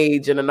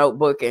page in a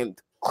notebook and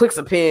clicks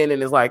a pen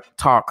and is like,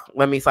 talk,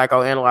 let me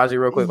psychoanalyze you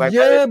real quick. Like,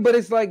 yeah, but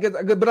it's like,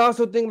 but I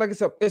also think like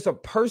it's a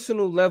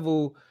personal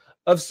level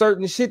of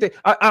certain shit that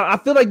I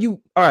feel like you,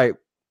 all right,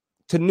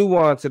 to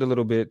nuance it a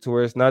little bit to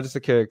where it's not just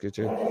a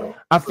caricature.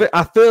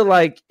 I feel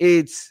like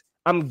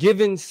I'm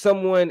giving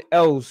someone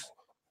else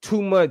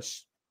too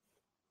much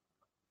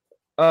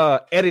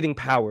editing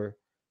power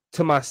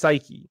to my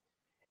psyche,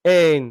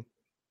 and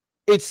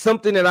it's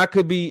something that it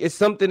could be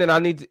something that I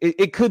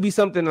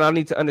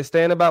need to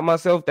understand about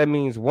myself that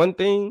means one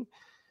thing,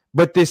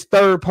 but this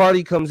third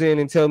party comes in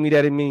and tell me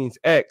that it means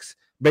X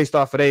based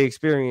off of their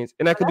experience,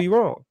 and that could be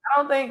wrong.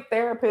 I don't think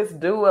therapists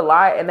do a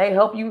lot, and they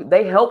help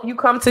you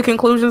come to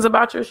conclusions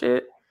about your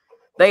shit.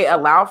 They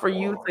allow for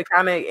you to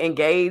kind of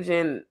engage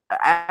in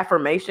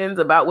affirmations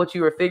about what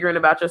you were figuring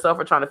about yourself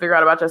or trying to figure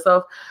out about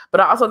yourself. But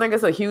I also think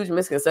it's a huge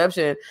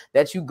misconception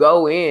that you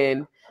go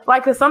in,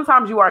 like, because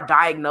sometimes you are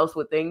diagnosed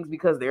with things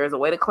because there is a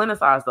way to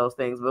clinicize those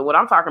things. But what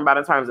I'm talking about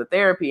in terms of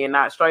therapy and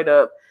not straight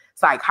up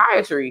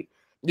psychiatry.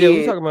 Yeah,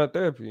 we're talking about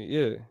therapy.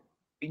 Yeah.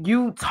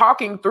 You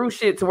talking through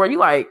shit to where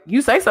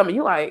you say something,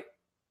 you like,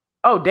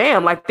 oh,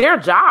 damn, like their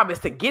job is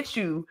to get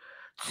you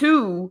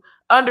to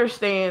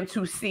understand,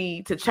 to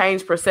see, to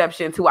change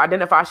perception, to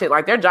identify shit.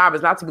 Like their job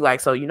is not to be like,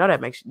 so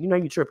that makes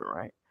you tripping,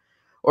 right?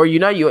 Or you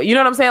know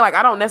what I'm saying? Like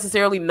I don't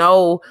necessarily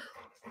know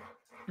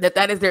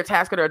that is their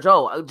task or their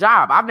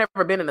job. I've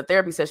never been in a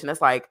therapy session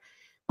that's like,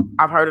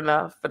 I've heard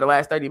enough for the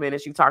last 30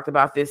 minutes. You talked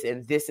about this,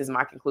 and this is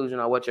my conclusion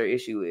on what your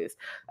issue is.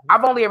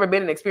 I've only ever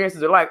been in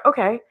experiences that are like,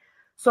 okay,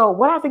 so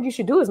what I think you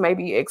should do is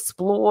maybe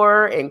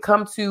explore and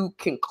come to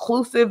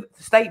conclusive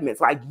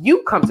statements. Like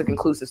you come to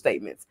conclusive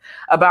statements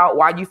about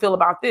why you feel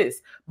about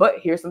this. But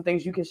here's some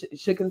things you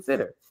should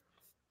consider.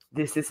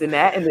 This, and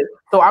that. And this.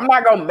 So I'm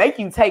not going to make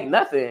you take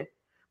nothing.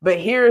 But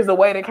here's the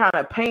way to kind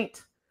of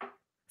paint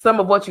some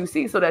of what you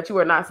see so that you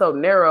are not so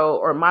narrow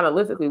or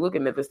monolithically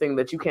looking at this thing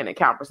that you can't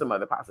account for some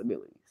other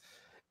possibilities.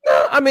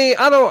 No, I mean,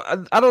 I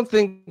don't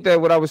think that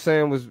what I was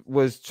saying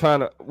was trying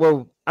to,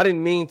 well, I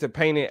didn't mean to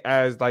paint it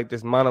as like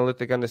this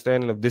monolithic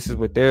understanding of this is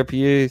what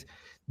therapy is.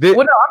 Well,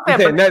 no, I'm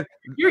saying that's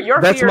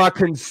my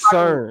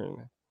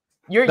concern.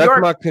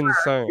 That's my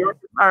concern. Your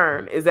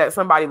concern is that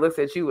somebody looks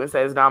at you and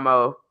says,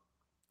 Damo,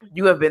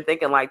 you have been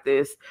thinking like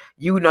this.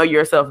 You know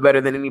yourself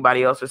better than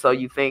anybody else, or so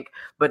you think.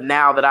 But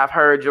now that I've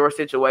heard your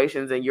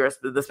situations and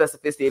the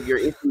specificity of your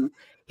issue,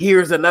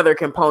 here's another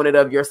component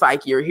of your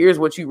psyche, or here's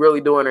what you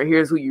really doing, or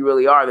here's who you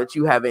really are that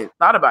you haven't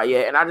thought about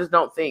yet. And I just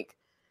don't think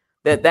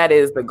that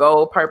is the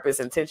goal, purpose,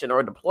 intention,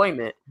 or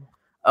deployment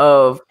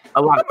of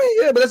a lot.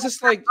 Yeah, but it's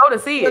just like go to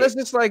see it. It's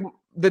just like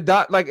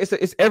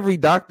it's every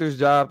doctor's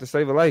job to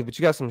save a life, but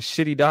you got some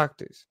shitty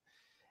doctors.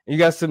 And you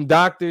got some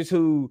doctors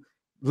who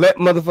let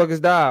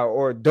motherfuckers die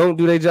or don't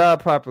do their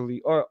job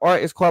properly or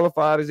aren't as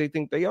qualified as they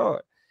think they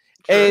are.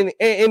 Sure.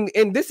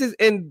 And this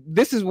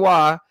is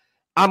why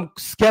I'm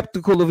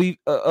skeptical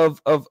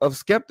of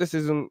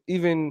skepticism.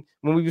 Even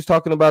when we was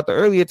talking about the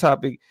earlier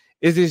topic,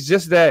 it's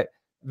just that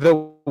the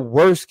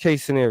worst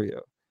case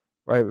scenario,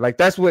 right? Like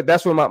that's where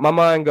my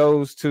mind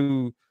goes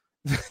to.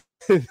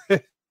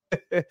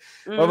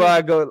 My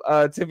mind goes.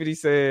 Tiffany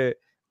said,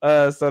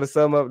 so to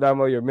sum up,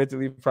 Damo, you're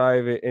mentally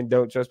private and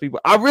don't trust people.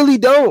 I really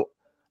don't.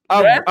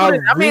 Thank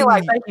you,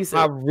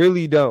 I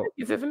really don't. Thank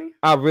you, Tiffany.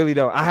 I really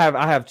don't. I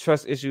have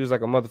trust issues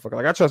like a motherfucker.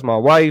 Like I trust my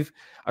wife,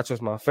 I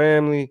trust my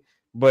family,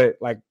 but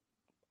like,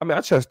 I mean,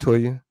 I trust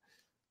Toya.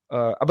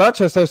 But I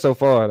trust her so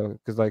far though,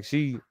 because like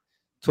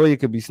Toya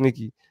could be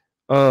sneaky.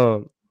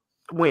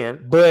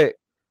 When? But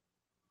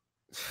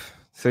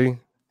see,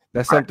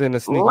 that's something a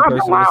sneaky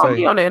person would say.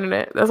 Be on the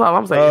internet. That's all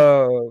I'm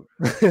saying.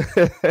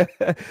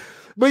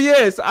 But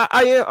yes,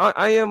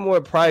 I am more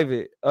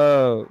private.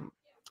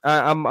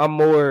 I'm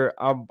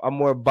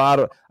more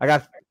bottled.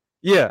 I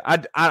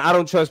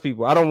don't trust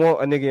people. I don't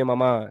want a nigga in my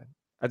mind.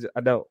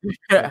 I don't.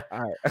 Yeah.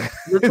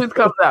 The truth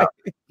comes out.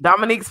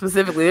 Dominique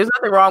specifically, there's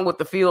nothing wrong with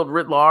the field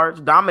writ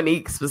large.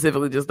 Dominique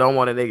specifically just don't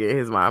want a nigga in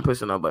his mind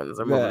pushing no buttons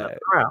or moving up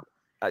around.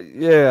 I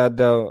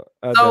don't.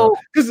 I don't.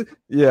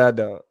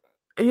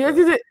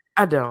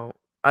 I don't.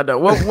 I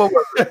don't. What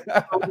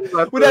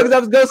I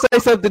was gonna say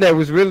something that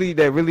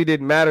really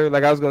didn't matter.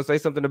 Like I was gonna say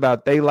something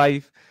about their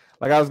life.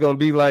 Like I was gonna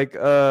be like,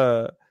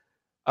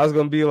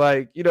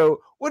 you know,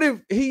 what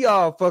if he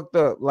all fucked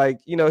up? Like,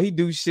 you know, he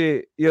do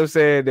shit, you know what I'm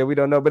saying, that we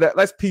don't know. But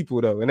that's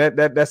people though, and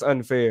that's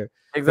unfair.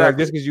 Exactly. Like,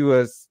 just because you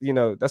was, you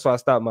know, that's why I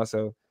stopped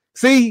myself.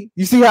 You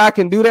see how I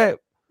can do that?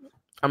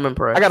 I'm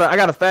impressed. I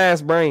got a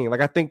fast brain.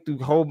 Like I think through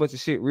a whole bunch of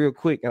shit real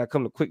quick, and I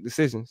come to quick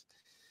decisions.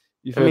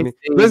 You feel me?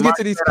 Let's get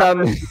to these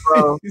comments.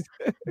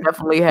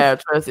 Definitely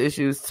have trust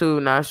issues too.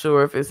 Not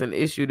sure if it's an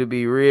issue to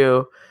be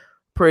real.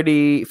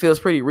 Feels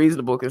pretty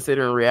reasonable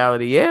considering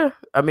reality. Yeah,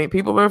 I mean,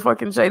 people are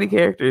fucking shady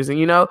characters, and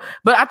you know.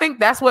 But I think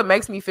that's what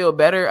makes me feel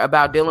better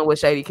about dealing with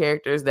shady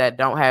characters that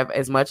don't have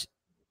as much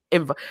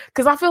info.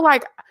 Because I feel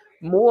like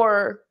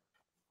more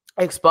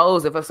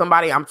exposed if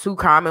somebody I'm too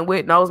common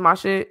with knows my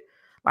shit.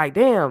 Like,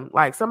 damn,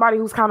 like somebody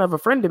who's kind of a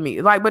friend to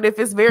me. Like, but if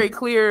it's very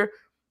clear,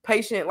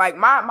 patient, like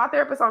my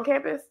therapist on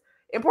campus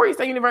in Portland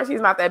State University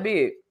is not that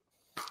big.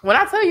 When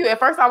I tell you, at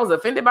first I was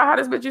offended by how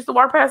this bitch used to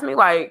walk past me,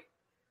 like,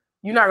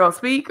 you're not gonna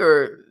speak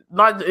or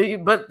not,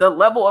 but the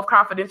level of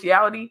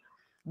confidentiality,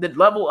 the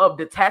level of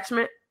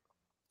detachment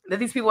that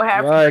these people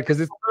have, right?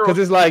 Because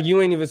it's like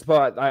you ain't even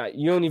spot. I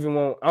don't even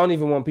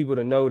want people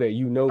to know that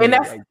you know. And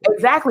that's like that.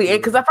 Exactly. And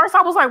because at first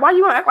I was like, why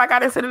you gonna act like I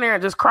didn't sit in there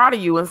and just cry to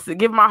you and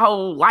give my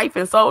whole life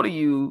and soul to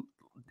you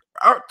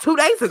 2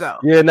 days ago?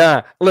 Yeah,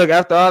 nah. Look,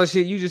 after all the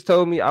shit you just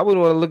told me, I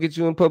wouldn't want to look at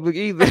you in public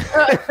either.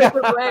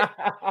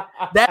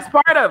 That's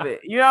part of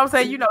it. You know what I'm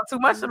saying? You know too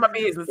much of my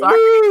business. So I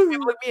can't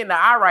even look me in the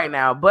eye right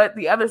now. But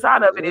the other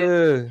side of it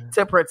is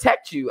to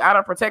protect you, out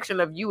of protection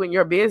of you and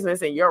your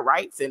business and your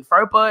rights and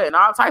FERPA and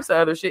all types of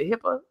other shit.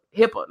 HIPAA,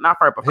 not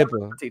FERPA.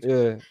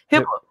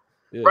 HIPAA.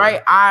 Yeah.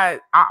 Right? I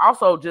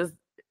also just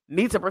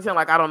need to pretend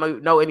like I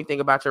don't know anything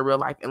about your real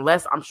life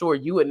unless I'm sure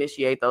you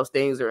initiate those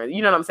things, or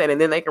you know what I'm saying,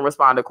 and then they can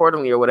respond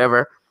accordingly or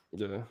whatever.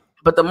 Yeah.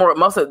 But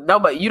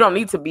but you don't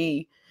need to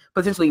be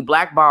potentially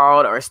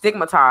blackballed or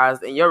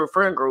stigmatized in your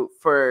friend group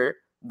for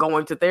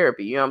going to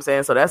therapy. You know what I'm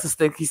saying? So that's a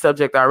sticky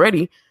subject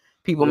already.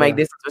 People make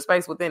distance or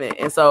space within it.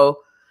 And so,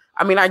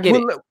 I mean, I get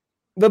it.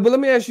 But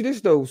let me ask you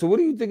this though. So what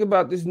do you think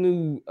about this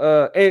new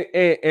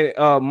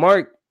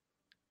Mark?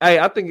 Hey,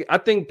 I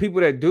think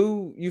people that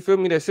do, you feel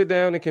me, that sit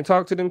down and can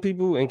talk to them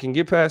people and can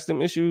get past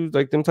them issues,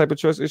 like them type of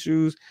trust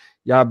issues,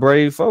 y'all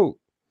brave folk.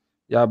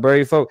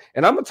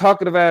 And I'm a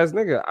talkative ass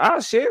nigga. I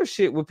share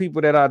shit with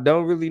people that I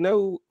don't really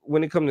know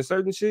when it comes to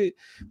certain shit,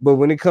 but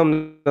when it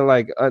comes to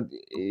like,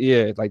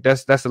 like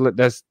that's just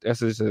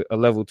a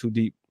level too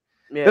deep.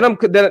 Yeah.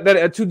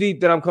 That too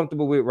deep that I'm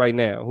comfortable with right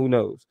now. Who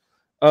knows?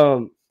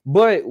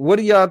 But what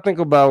do y'all think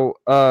about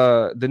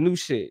the new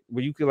shit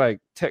where you can like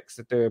text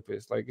a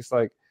therapist? Like it's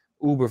like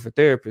Uber for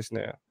therapists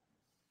now.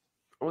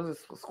 What was it?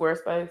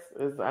 Squarespace?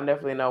 I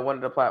definitely know one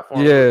of the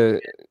platforms.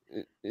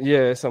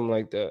 Yeah, something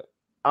like that.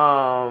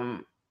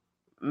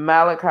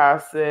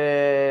 Malachi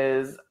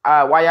says,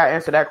 why y'all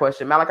answer that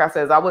question? Malachi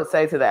says, I would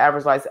say the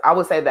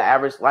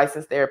average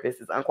licensed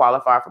therapist is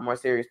unqualified for more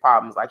serious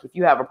problems. Like if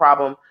you have a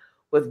problem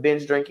with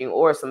binge drinking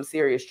or some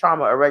serious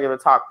trauma, a regular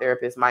talk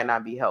therapist might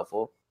not be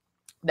helpful.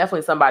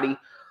 Definitely somebody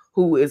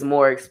who is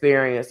more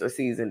experienced or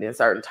seasoned in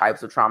certain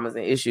types of traumas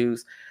and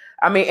issues.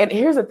 I mean, and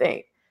here's the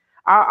thing.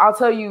 I'll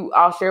tell you,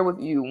 I'll share with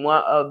you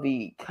one of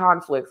the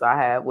conflicts I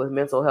have with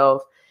mental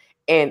health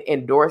and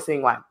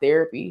endorsing like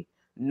therapy,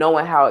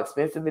 knowing how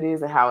expensive it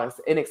is and how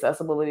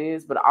inaccessible it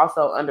is, but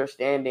also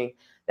understanding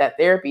that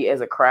therapy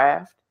as a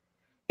craft,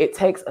 it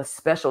takes a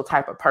special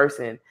type of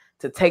person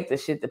to take the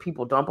shit that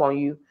people dump on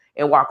you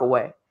and walk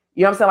away.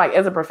 You know what I'm saying? Like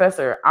as a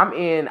professor,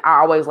 I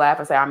always laugh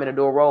and say I'm in a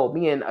dual role.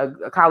 Me and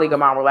a colleague of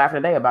mine were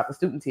laughing today about the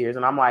student tears.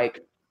 And I'm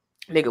like,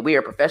 nigga, we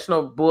are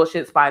professional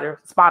bullshit spotters.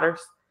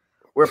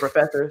 We're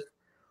professors.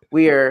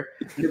 We are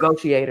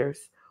negotiators.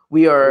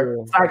 We are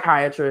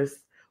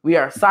psychiatrists. We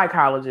are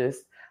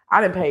psychologists.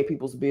 I didn't pay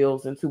people's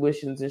bills and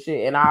tuitions and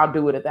shit, and I'll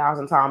do it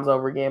 1,000 times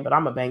over again, but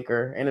I'm a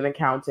banker and an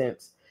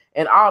accountant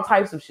and all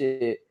types of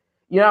shit.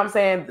 You know what I'm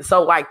saying?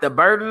 So like the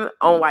burden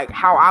on like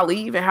how I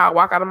leave and how I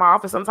walk out of my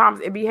office, sometimes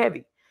it'd be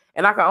heavy.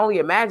 And I can only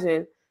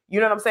imagine, you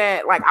know what I'm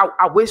saying? Like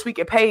I wish we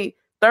could pay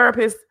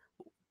therapists.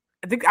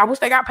 I wish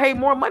they got paid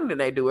more money than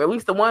they do. At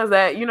least the ones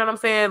that, you know what I'm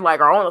saying,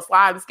 like are on a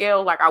sliding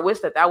scale. Like I wish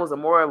that was a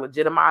more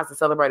legitimized and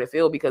celebrated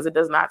field, because it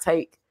does not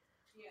take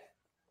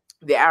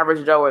the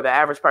average Joe or the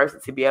average person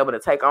to be able to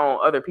take on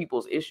other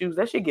people's issues.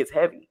 That shit gets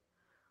heavy.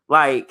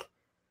 Like,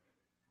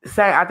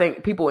 say, I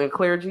think people in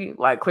clergy,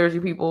 like clergy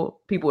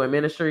people in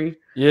ministry.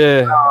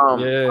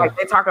 Like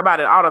they talk about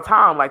it all the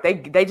time. Like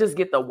they just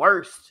get the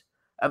worst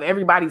of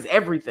everybody's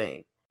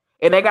everything.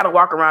 And they got to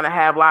walk around and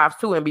have lives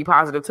too and be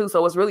positive too.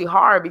 So it's really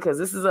hard because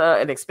this is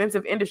an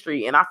expensive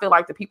industry. And I feel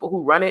like the people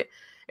who run it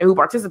and who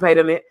participate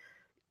in it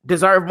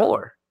deserve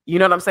more. You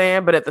know what I'm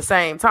saying? But at the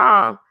same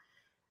time,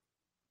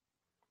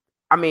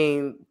 I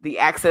mean, the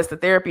access to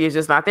therapy is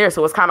just not there.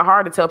 So it's kind of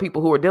hard to tell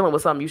people who are dealing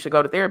with something you should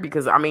go to therapy,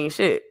 because I mean,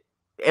 shit,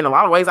 in a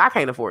lot of ways, I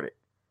can't afford it.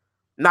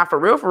 Not for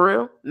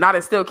real. Not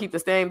and still keep the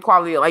same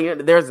quality. Like, you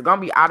know, there's going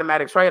to be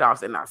automatic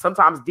trade-offs and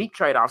sometimes deep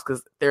trade-offs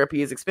because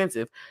therapy is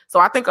expensive. So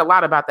I think a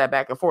lot about that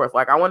back and forth.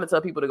 Like, I want to tell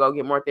people to go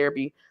get more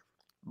therapy,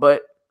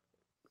 but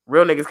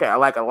real niggas can't,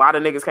 like a lot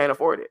of niggas can't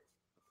afford it.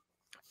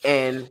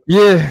 And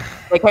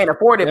they can't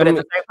afford it, but at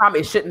the same time,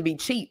 it shouldn't be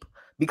cheap,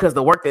 because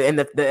the work and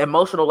the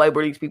emotional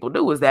labor these people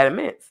do is that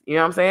immense. You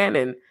know what I'm saying?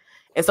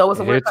 And so it's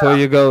a weird.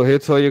 Here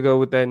till you go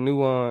with that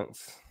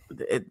nuance.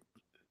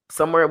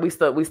 Somewhere we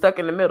stuck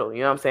in the middle, you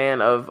know what I'm saying,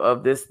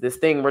 of this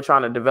thing we're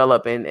trying to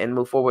develop and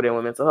move forward in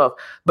with mental health.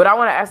 But I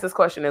want to ask this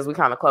question as we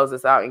kind of close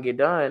this out and get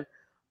done,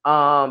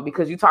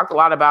 because you talked a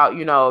lot about,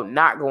 you know,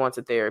 not going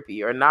to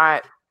therapy or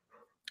not,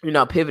 you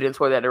know, pivoting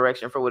toward that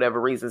direction for whatever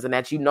reasons, and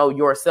that you know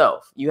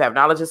yourself, you have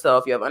knowledge of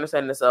self, you have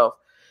understanding of self,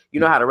 you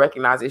know how to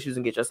recognize issues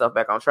and get yourself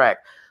back on track.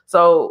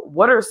 So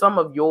what are some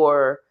of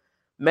your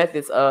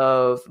methods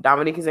of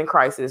Dominique is in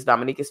crisis,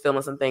 Dominique is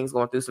feeling some things,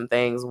 going through some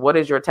things? What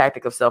is your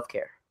tactic of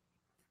self-care?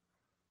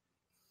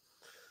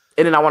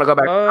 And then I want to go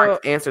back to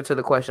the answer to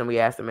the question we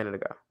asked a minute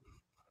ago.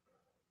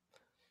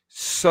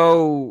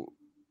 So,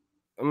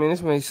 I mean,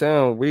 this may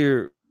sound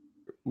weird,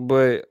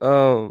 but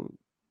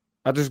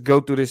I just go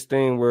through this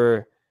thing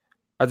where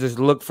I just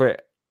look for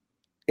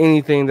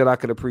anything that I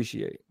could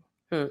appreciate.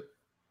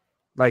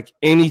 Like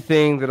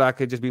anything that I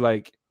could just be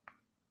like,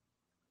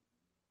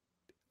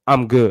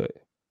 I'm good.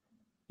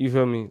 You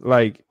feel me?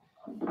 Like,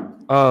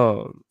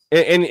 and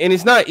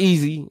it's not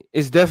easy.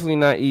 It's definitely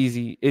not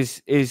easy.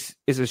 It's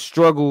a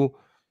struggle.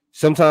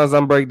 Sometimes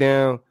I'm break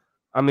down.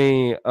 I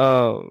mean,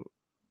 and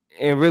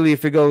really,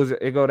 if it go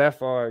that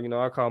far, you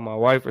know, I call my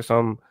wife or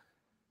something.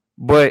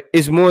 But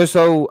it's more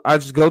so I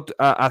just go.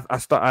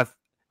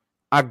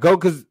 I go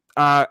because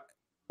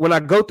when I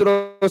go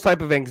through those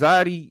type of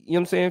anxiety, you know what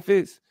I'm saying,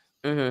 Fitz.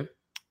 Mm-hmm.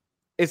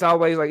 It's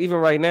always like, even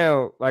right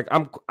now, like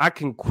I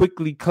can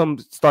quickly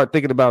start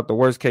thinking about the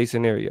worst case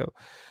scenario.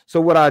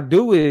 So what I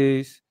do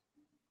is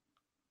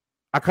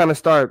I kind of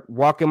start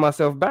walking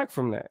myself back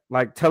from that,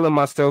 like telling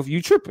myself,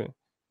 you tripping.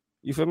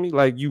 You feel me?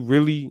 Like you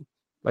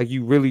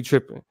really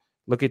tripping.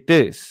 Look at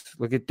this.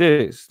 Look at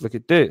this. Look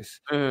at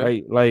this. Mm-hmm.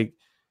 Right? Like,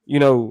 you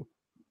know,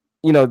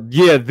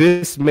 yeah,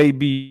 this may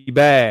be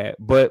bad,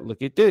 but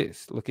look at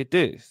this. Look at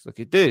this. Look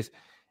at this.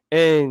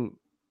 And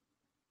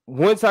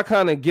once I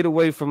kind of get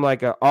away from like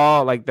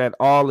that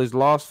all is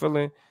lost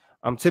feeling,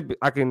 I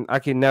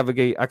can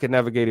navigate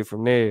it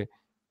from there.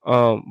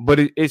 But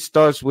it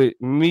starts with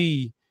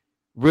me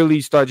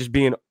really start just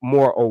being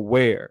more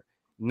aware.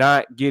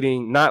 Not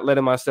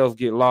letting myself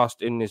get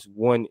lost in this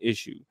one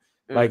issue.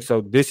 Like,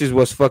 so this is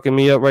what's fucking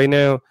me up right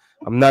now.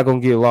 I'm not gonna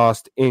get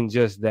lost in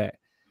just that.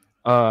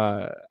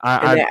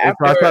 I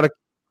try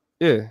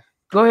to,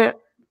 Go ahead.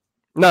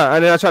 No,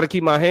 and then I try to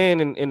keep my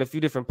hand in a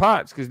few different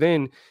pots, because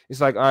then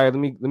it's like, all right, let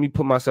me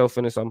put myself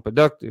into something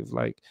productive.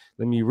 Like,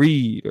 let me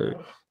read,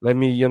 or let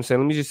me, you know what I'm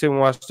saying, let me just sit and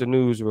watch the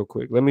news real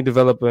quick. Let me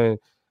develop an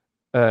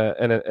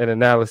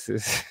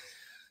analysis.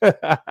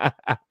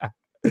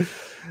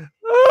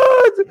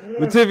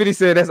 Tiffany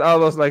said that's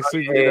almost like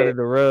sweeping it under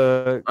the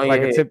rug,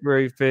 like a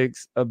temporary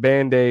fix, a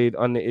band-aid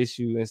on the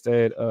issue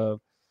instead of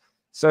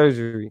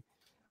surgery.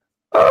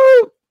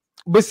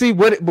 But see,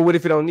 what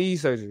if it don't need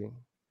surgery,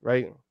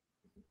 right?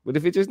 What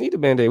if it just need a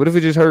band-aid? What if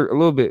it just hurt a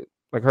little bit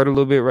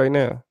right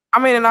now? I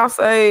mean, and I'll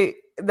say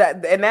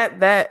that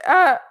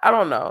I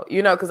don't know,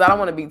 you know, because I don't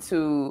want to be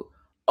too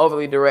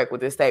overly direct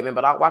with this statement,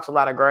 but I watch a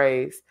lot of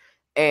Grays.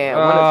 And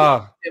one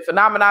of the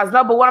phenomena,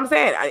 no, but what I'm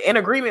saying, in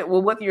agreement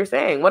with what you're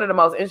saying, one of the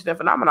most interesting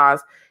phenomena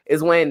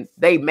is when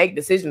they make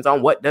decisions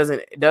on what does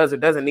or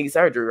doesn't need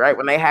surgery, right?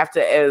 When they have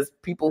to, as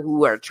people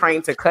who are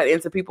trained to cut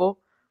into people,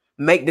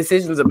 make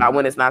decisions about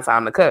when it's not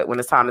time to cut, when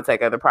it's time to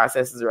take other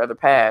processes or other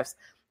paths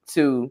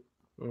to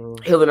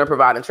healing or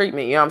providing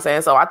treatment. You know what I'm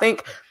saying? So I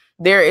think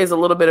there is a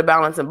little bit of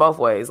balance in both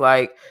ways.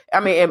 Like, I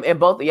mean, in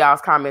both of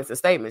y'all's comments and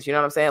statements, you know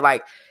what I'm saying?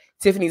 Like,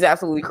 Tiffany's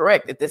absolutely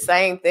correct. If the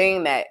same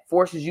thing that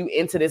forces you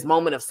into this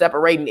moment of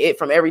separating it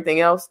from everything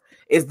else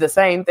is the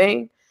same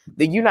thing,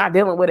 then you're not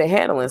dealing with it,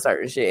 handling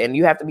certain shit. And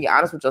you have to be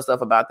honest with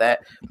yourself about that.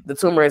 The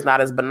tumor is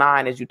not as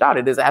benign as you thought.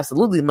 It is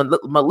absolutely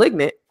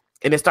malignant,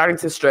 and it's starting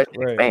to stretch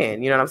and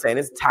expand. You know what I'm saying?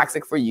 It's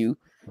toxic for you,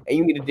 and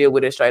you need to deal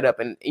with it straight up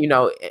and, you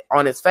know,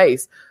 on its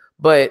face.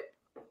 But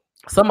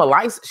some of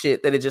life's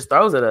shit that it just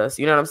throws at us,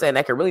 you know what I'm saying,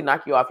 that can really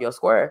knock you off your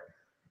square.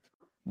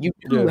 You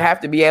do have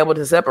to be able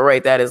to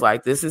separate that as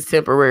like, this is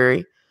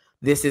temporary,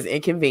 this is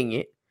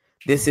inconvenient,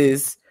 this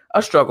is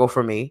a struggle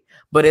for me,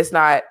 but it's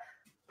not.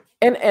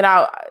 And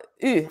I'm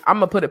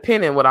gonna put a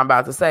pin in what I'm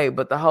about to say,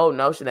 but the whole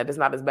notion that it's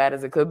not as bad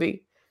as it could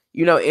be,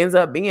 you know, ends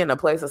up being a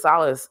place of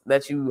solace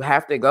that you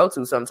have to go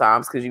to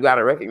sometimes, because you got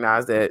to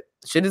recognize that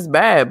shit is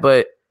bad,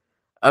 but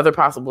other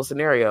possible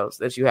scenarios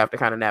that you have to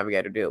kind of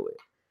navigate or deal with.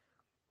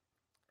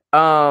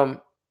 I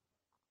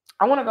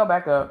want to go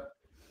back up,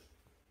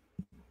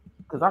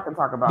 because I can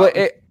talk about. But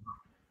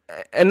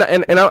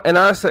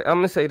I'll say, I'm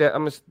gonna say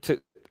that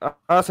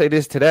I'll say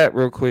this to that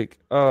real quick.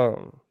 I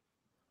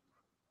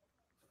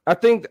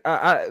think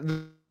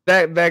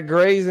that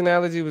Grey's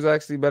analogy was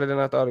actually better than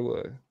I thought it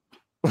was.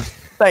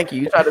 Thank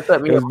you. You tried to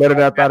set me up. It was better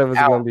than I thought it was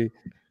gonna be.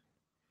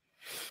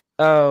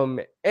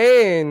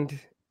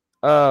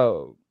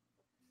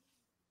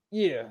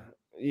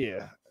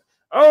 Yeah.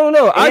 I don't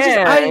know.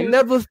 I ain't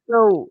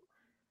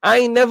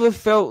never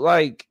felt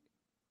like.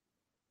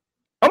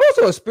 I'm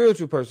also a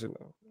spiritual person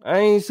though. I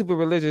ain't super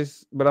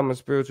religious, but I'm a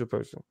spiritual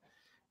person.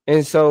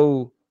 And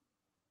so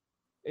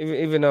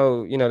even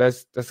though, you know,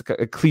 that's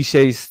a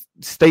cliche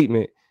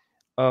statement,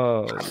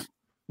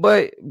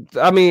 but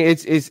I mean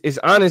it's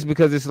honest,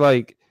 because it's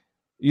like,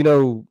 you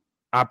know,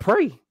 I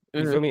pray.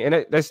 You feel me?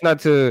 And that's not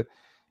to,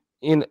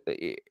 you know,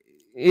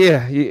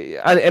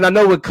 and I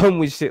know it come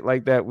with shit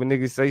like that when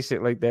niggas say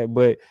shit like that,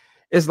 but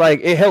it's like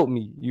it helped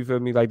me. You feel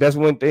me? Like that's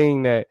one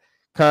thing that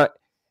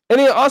and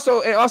then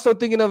also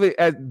thinking of it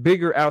as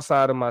bigger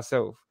outside of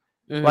myself.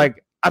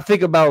 Like I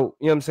think about,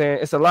 you know what I'm saying?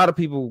 It's a lot of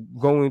people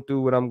going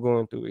through what I'm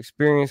going through,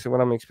 experiencing what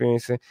I'm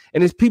experiencing.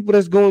 And it's people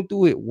that's going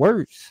through it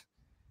worse.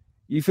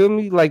 You feel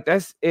me? Like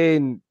it's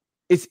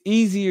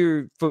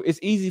easy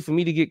for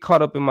me to get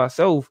caught up in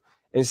myself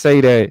and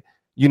say that,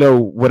 you know,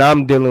 what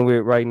I'm dealing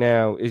with right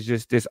now is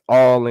just this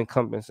all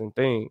encompassing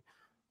thing.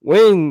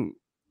 When,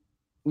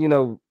 you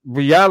know,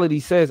 reality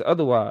says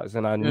otherwise,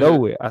 and I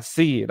know it, I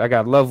see it, I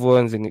got loved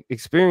ones and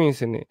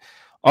experiencing it,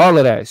 all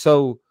of that.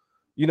 So,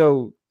 you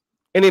know,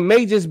 and it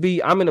may just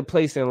be I'm in a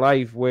place in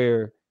life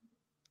where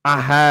I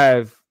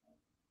have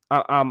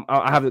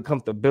the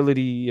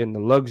comfortability and the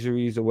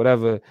luxuries or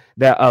whatever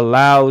that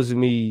allows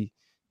me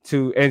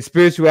to, and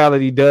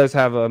spirituality does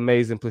have an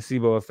amazing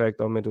placebo effect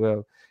on mental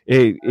health.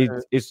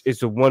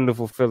 It's a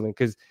wonderful feeling,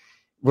 because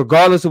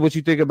regardless of what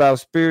you think about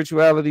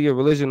spirituality or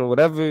religion or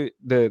whatever,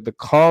 the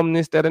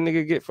calmness that a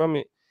nigga get from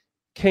it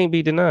can't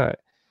be denied.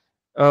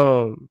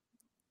 But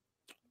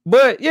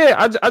yeah,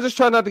 I just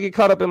try not to get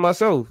caught up in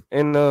myself,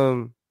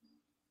 and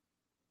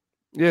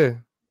yeah,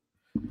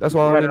 that's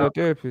why I don't need no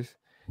therapist.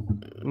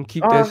 And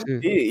keep that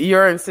shit.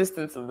 Your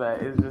insistence of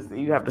that is just,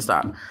 you have to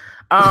stop.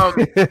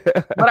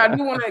 But I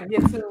do want to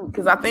get to,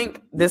 because I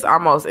think this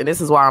almost, and this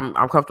is why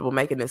I'm comfortable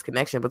making this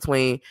connection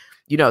between,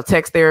 you know,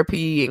 text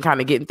therapy and kind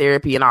of getting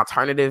therapy in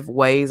alternative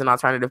ways and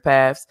alternative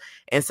paths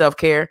and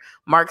self-care.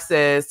 Mark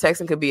says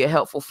texting could be a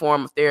helpful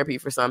form of therapy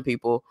for some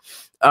people,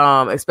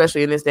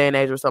 especially in this day and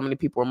age where so many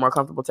people are more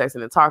comfortable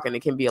texting than talking.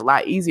 It can be a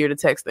lot easier to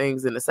text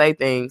things than to say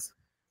things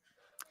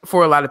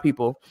for a lot of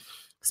people,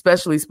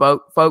 especially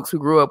folks who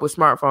grew up with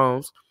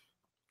smartphones.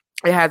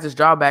 It has its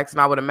drawbacks, and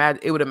I would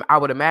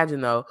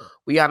imagine though,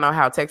 we all know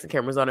how texting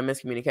can result in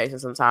miscommunication.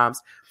 Sometimes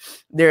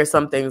there are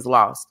some things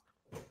lost,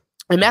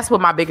 and that's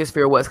what my biggest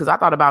fear was, because I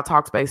thought about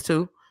Talkspace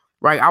too,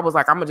 right? I was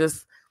like, I'm gonna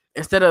just,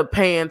 instead of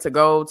paying to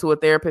go to a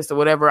therapist or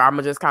whatever, I'm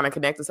gonna just kind of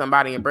connect to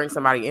somebody and bring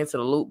somebody into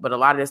the loop. But a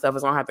lot of this stuff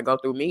is gonna have to go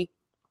through me,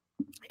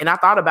 and I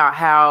thought about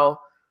how,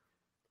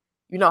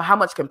 you know, how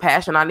much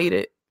compassion I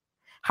needed,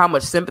 how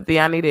much sympathy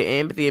I needed,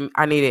 empathy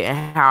I needed,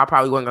 and how I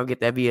probably wasn't gonna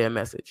get that via a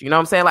message. You know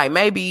what I'm saying? Like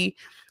maybe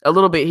a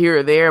little bit here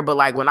or there, but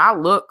like when I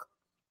look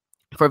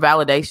for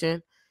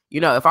validation, you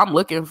know, if I'm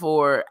looking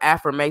for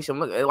affirmation,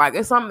 like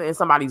it's something in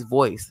somebody's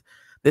voice,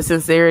 the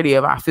sincerity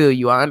of, I feel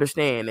you, I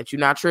understand that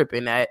you're not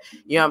tripping, that,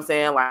 you know what I'm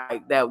saying?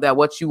 Like that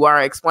what you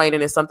are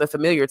explaining is something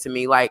familiar to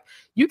me. Like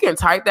you can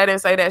type that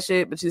and say that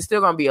shit, but you're still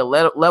going to be a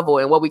level.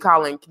 And what we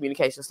call in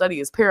communication study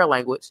is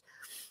paralanguage.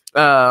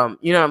 You know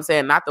what I'm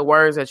saying? Not the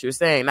words that you're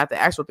saying, not the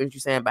actual things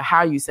you're saying, but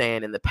how you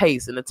saying, and the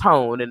pace and the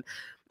tone, and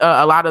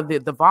a lot of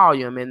the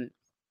volume. And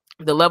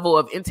the level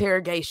of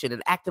interrogation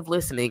and active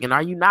listening, and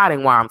are you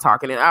nodding while I'm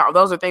talking? And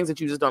those are things that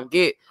you just don't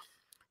get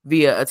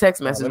via a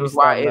text message, which is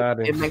why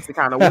it makes it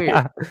kind of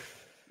weird.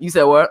 You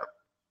said what?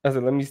 I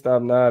said, let me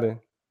stop nodding.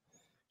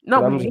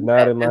 No, I'm just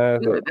nodding my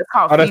ass up. That's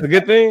called feedback. That's a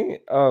good thing?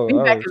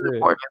 Feedback is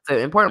important. It's an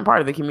important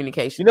part of the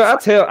communication. You know,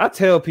 I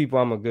tell people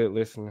I'm a good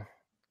listener.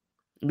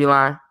 Be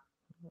lying?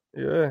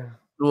 Yeah.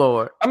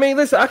 Lord. I mean,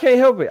 listen, I can't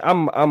help it.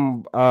 I'm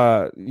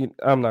not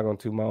gonna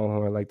toot my own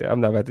horn like that.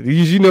 I'm not about to.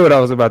 You know what I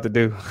was about to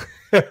do.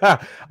 I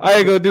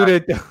ain't gonna do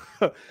that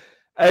though.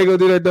 I ain't gonna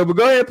do that though. But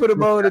go ahead and put a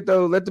ball in it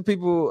though. Let the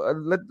people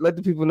let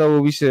the people know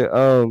what we should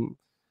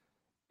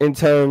in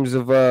terms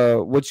of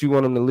what you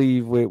want them to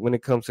leave with when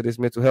it comes to this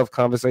mental health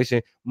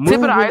conversation.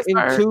 Moving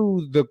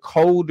into the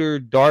colder,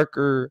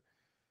 darker,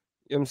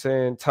 you know what I'm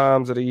saying,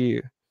 times of the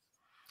year.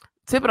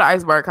 Tip of the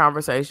iceberg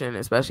conversation,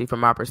 especially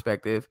from my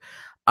perspective.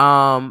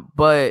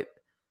 But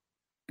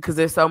because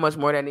there's so much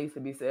more that needs to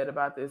be said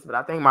about this, but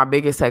I think my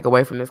biggest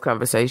takeaway from this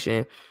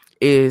conversation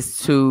is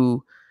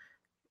to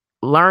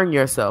learn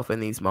yourself in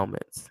these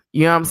moments.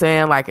 You know what I'm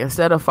saying? Like,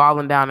 instead of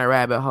falling down a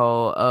rabbit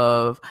hole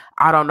of,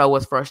 I don't know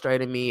what's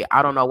frustrating me,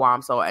 I don't know why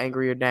I'm so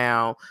angry or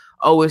down,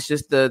 oh, it's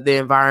just the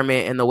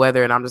environment and the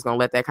weather, and I'm just gonna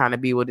let that kind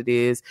of be what it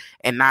is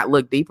and not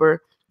look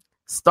deeper.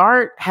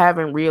 Start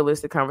having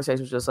realistic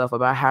conversations with yourself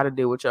about how to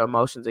deal with your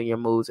emotions and your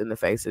moods in the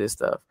face of this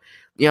stuff.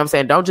 You know what I'm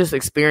saying? Don't just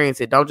experience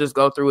it. Don't just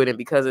go through it and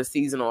because it's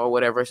seasonal or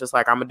whatever, it's just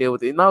like, I'm gonna deal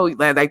with it. No,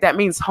 like that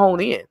means hone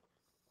in.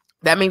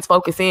 That means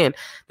focus in.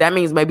 That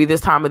means maybe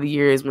this time of the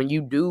year is when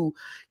you do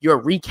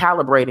your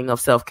recalibrating of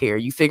self-care.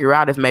 You figure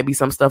out if maybe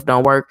some stuff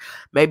don't work.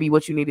 Maybe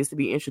what you need is to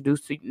be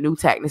introduced to new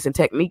tactics and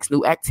techniques,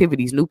 new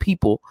activities, new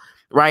people,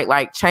 right?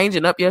 Like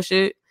changing up your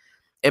shit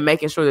and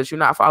making sure that you're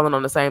not falling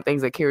on the same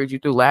things that carried you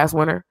through last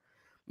winter.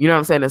 You know what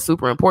I'm saying? It's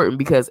super important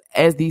because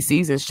as these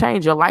seasons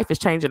change, your life is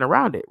changing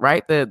around it,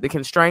 right? The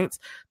constraints,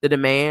 the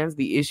demands,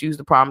 the issues,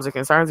 the problems and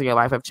concerns in your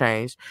life have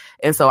changed.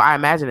 And so I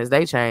imagine as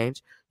they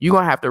change, you're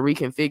going to have to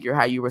reconfigure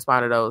how you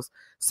respond to those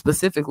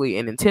specifically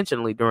and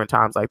intentionally during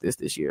times like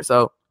this year.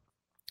 So,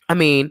 I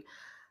mean,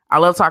 I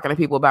love talking to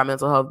people about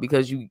mental health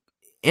because you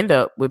end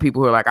up with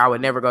people who are like, I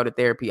would never go to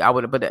therapy. I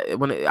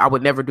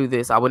would never do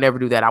this. I would never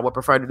do that. I would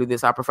prefer to do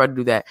this. I prefer to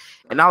do that.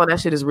 And all of that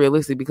shit is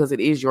realistic because it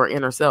is your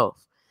inner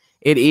self.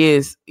 It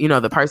is, you know,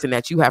 the person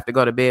that you have to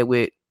go to bed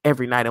with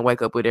every night and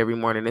wake up with every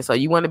morning. And so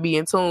you want to be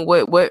in tune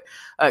with what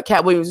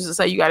Cat Williams used to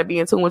say, you got to be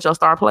in tune with your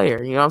star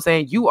player. You know what I'm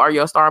saying? You are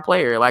your star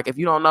player. Like, if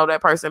you don't know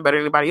that person better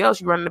than anybody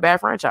else, you're running a bad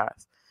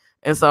franchise.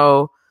 And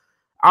so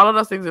all of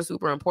those things are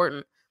super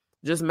important.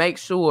 Just make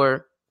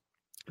sure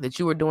that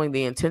you are doing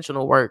the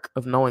intentional work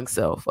of knowing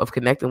self, of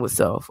connecting with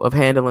self, of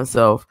handling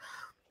self,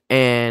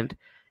 and,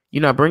 you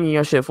know, bringing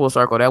your shit full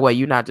circle. That way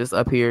you're not just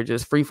up here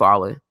just free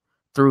falling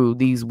through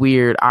these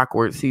weird,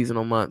 awkward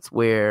seasonal months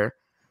where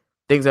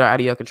things that are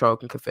out of your control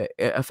can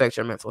affect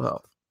your mental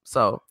health.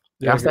 So,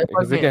 yeah,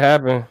 because it can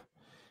happen.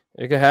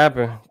 It can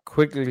happen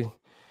quickly.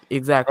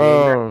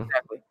 Exactly.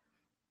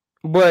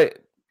 But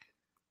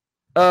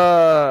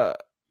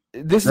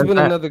this has been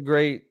another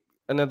great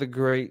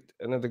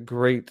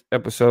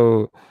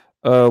episode.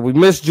 We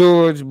miss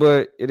George,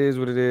 but it is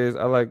what it is.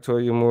 I like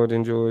Toya more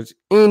than George.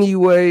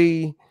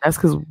 Anyway, that's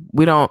because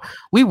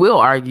we will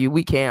argue.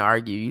 We can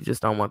argue. You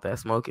just don't want that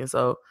smoking.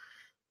 So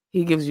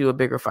he gives you a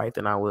bigger fight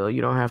than I will.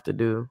 You don't have to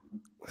do.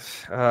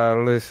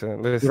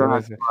 Listen.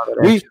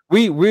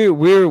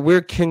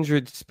 We're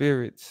kindred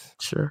spirits.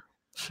 Sure.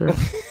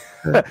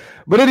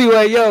 But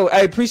anyway, yo,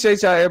 I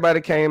appreciate y'all.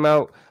 Everybody came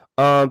out.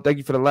 Thank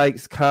you for the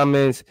likes,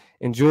 comments.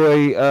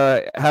 Enjoy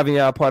having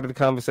y'all part of the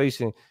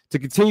conversation. To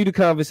continue the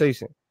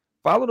conversation,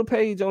 follow the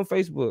page on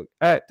Facebook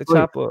at The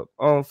Chop Up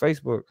on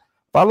Facebook.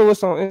 Follow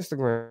us on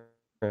Instagram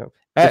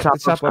at The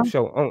Chop Up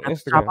Show on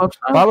Instagram.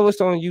 Follow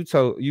us on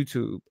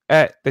YouTube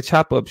at The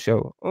Chop Up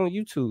Show on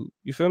YouTube.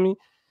 You feel me?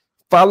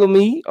 Follow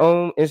me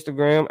on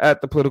Instagram at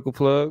The Political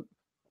Plug.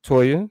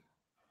 Toya.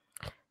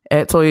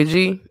 At Toya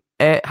G.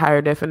 At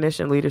Higher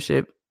Definition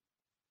Leadership.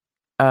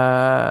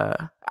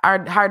 Our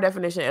Higher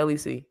Definition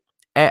LEC.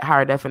 At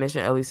Higher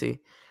Definition LEC.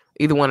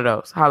 Either one of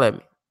those. Holla at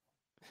me.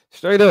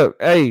 Straight up.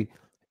 Hey.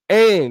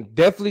 And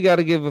definitely got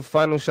to give a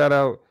final shout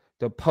out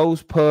to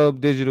Post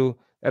Pub Digital.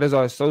 That is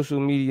our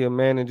social media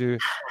manager.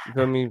 You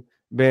feel me?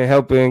 Been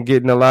helping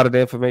getting a lot of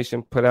the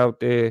information put out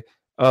there.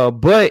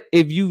 But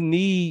if you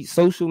need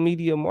social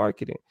media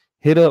marketing,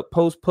 hit up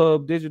Post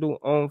Pub Digital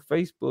on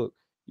Facebook.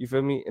 You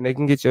feel me? And they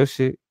can get your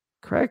shit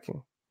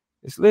cracking.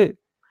 It's lit.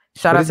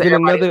 Shout out to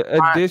another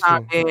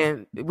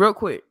edition. Real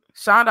quick.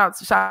 Shout out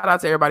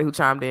to everybody who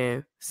chimed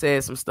in,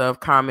 said some stuff,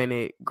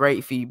 commented,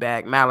 great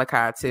feedback.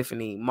 Malachi,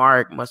 Tiffany,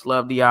 Mark, much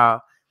love to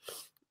y'all.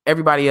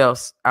 Everybody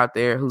else out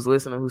there who's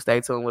listening, who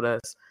stay tuned with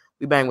us.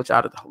 We bang with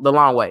y'all the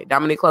long way.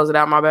 Dominique, close it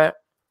out, my bad.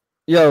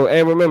 Yo,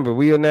 and remember,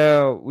 we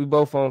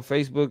both on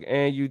Facebook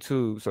and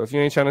YouTube. So if you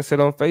ain't trying to sit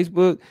on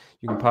Facebook,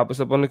 you can pop us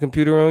up on the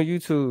computer on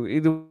YouTube.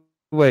 Either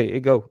way,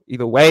 it go.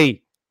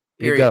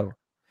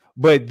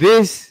 But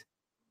this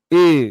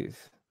is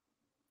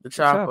The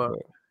Chopper.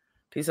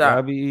 Peace out.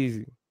 That'll be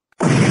easy.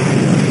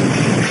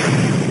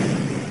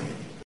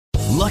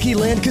 Lucky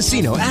Land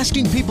Casino,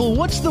 asking people,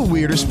 what's the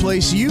weirdest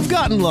place you've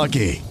gotten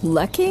lucky?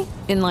 Lucky?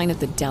 In line at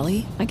the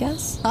deli, I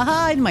guess?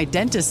 Aha, in my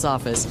dentist's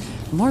office.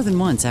 More than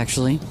once,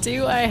 actually.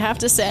 Do I have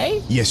to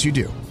say? Yes, you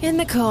do. In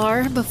the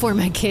car before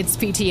my kids'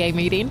 PTA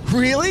meeting.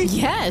 Really?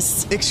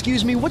 Yes.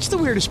 Excuse me, what's the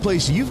weirdest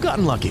place you've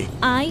gotten lucky?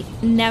 I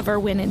never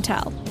win and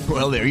tell.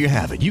 Well, there you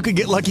have it. You can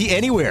get lucky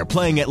anywhere,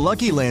 playing at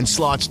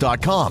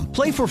LuckyLandSlots.com.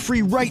 Play for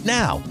free right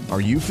now.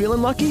 Are you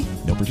feeling lucky?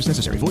 No purchase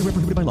necessary. Void where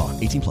prohibited by law.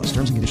 18+.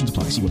 Terms and conditions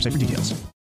apply. See website for details.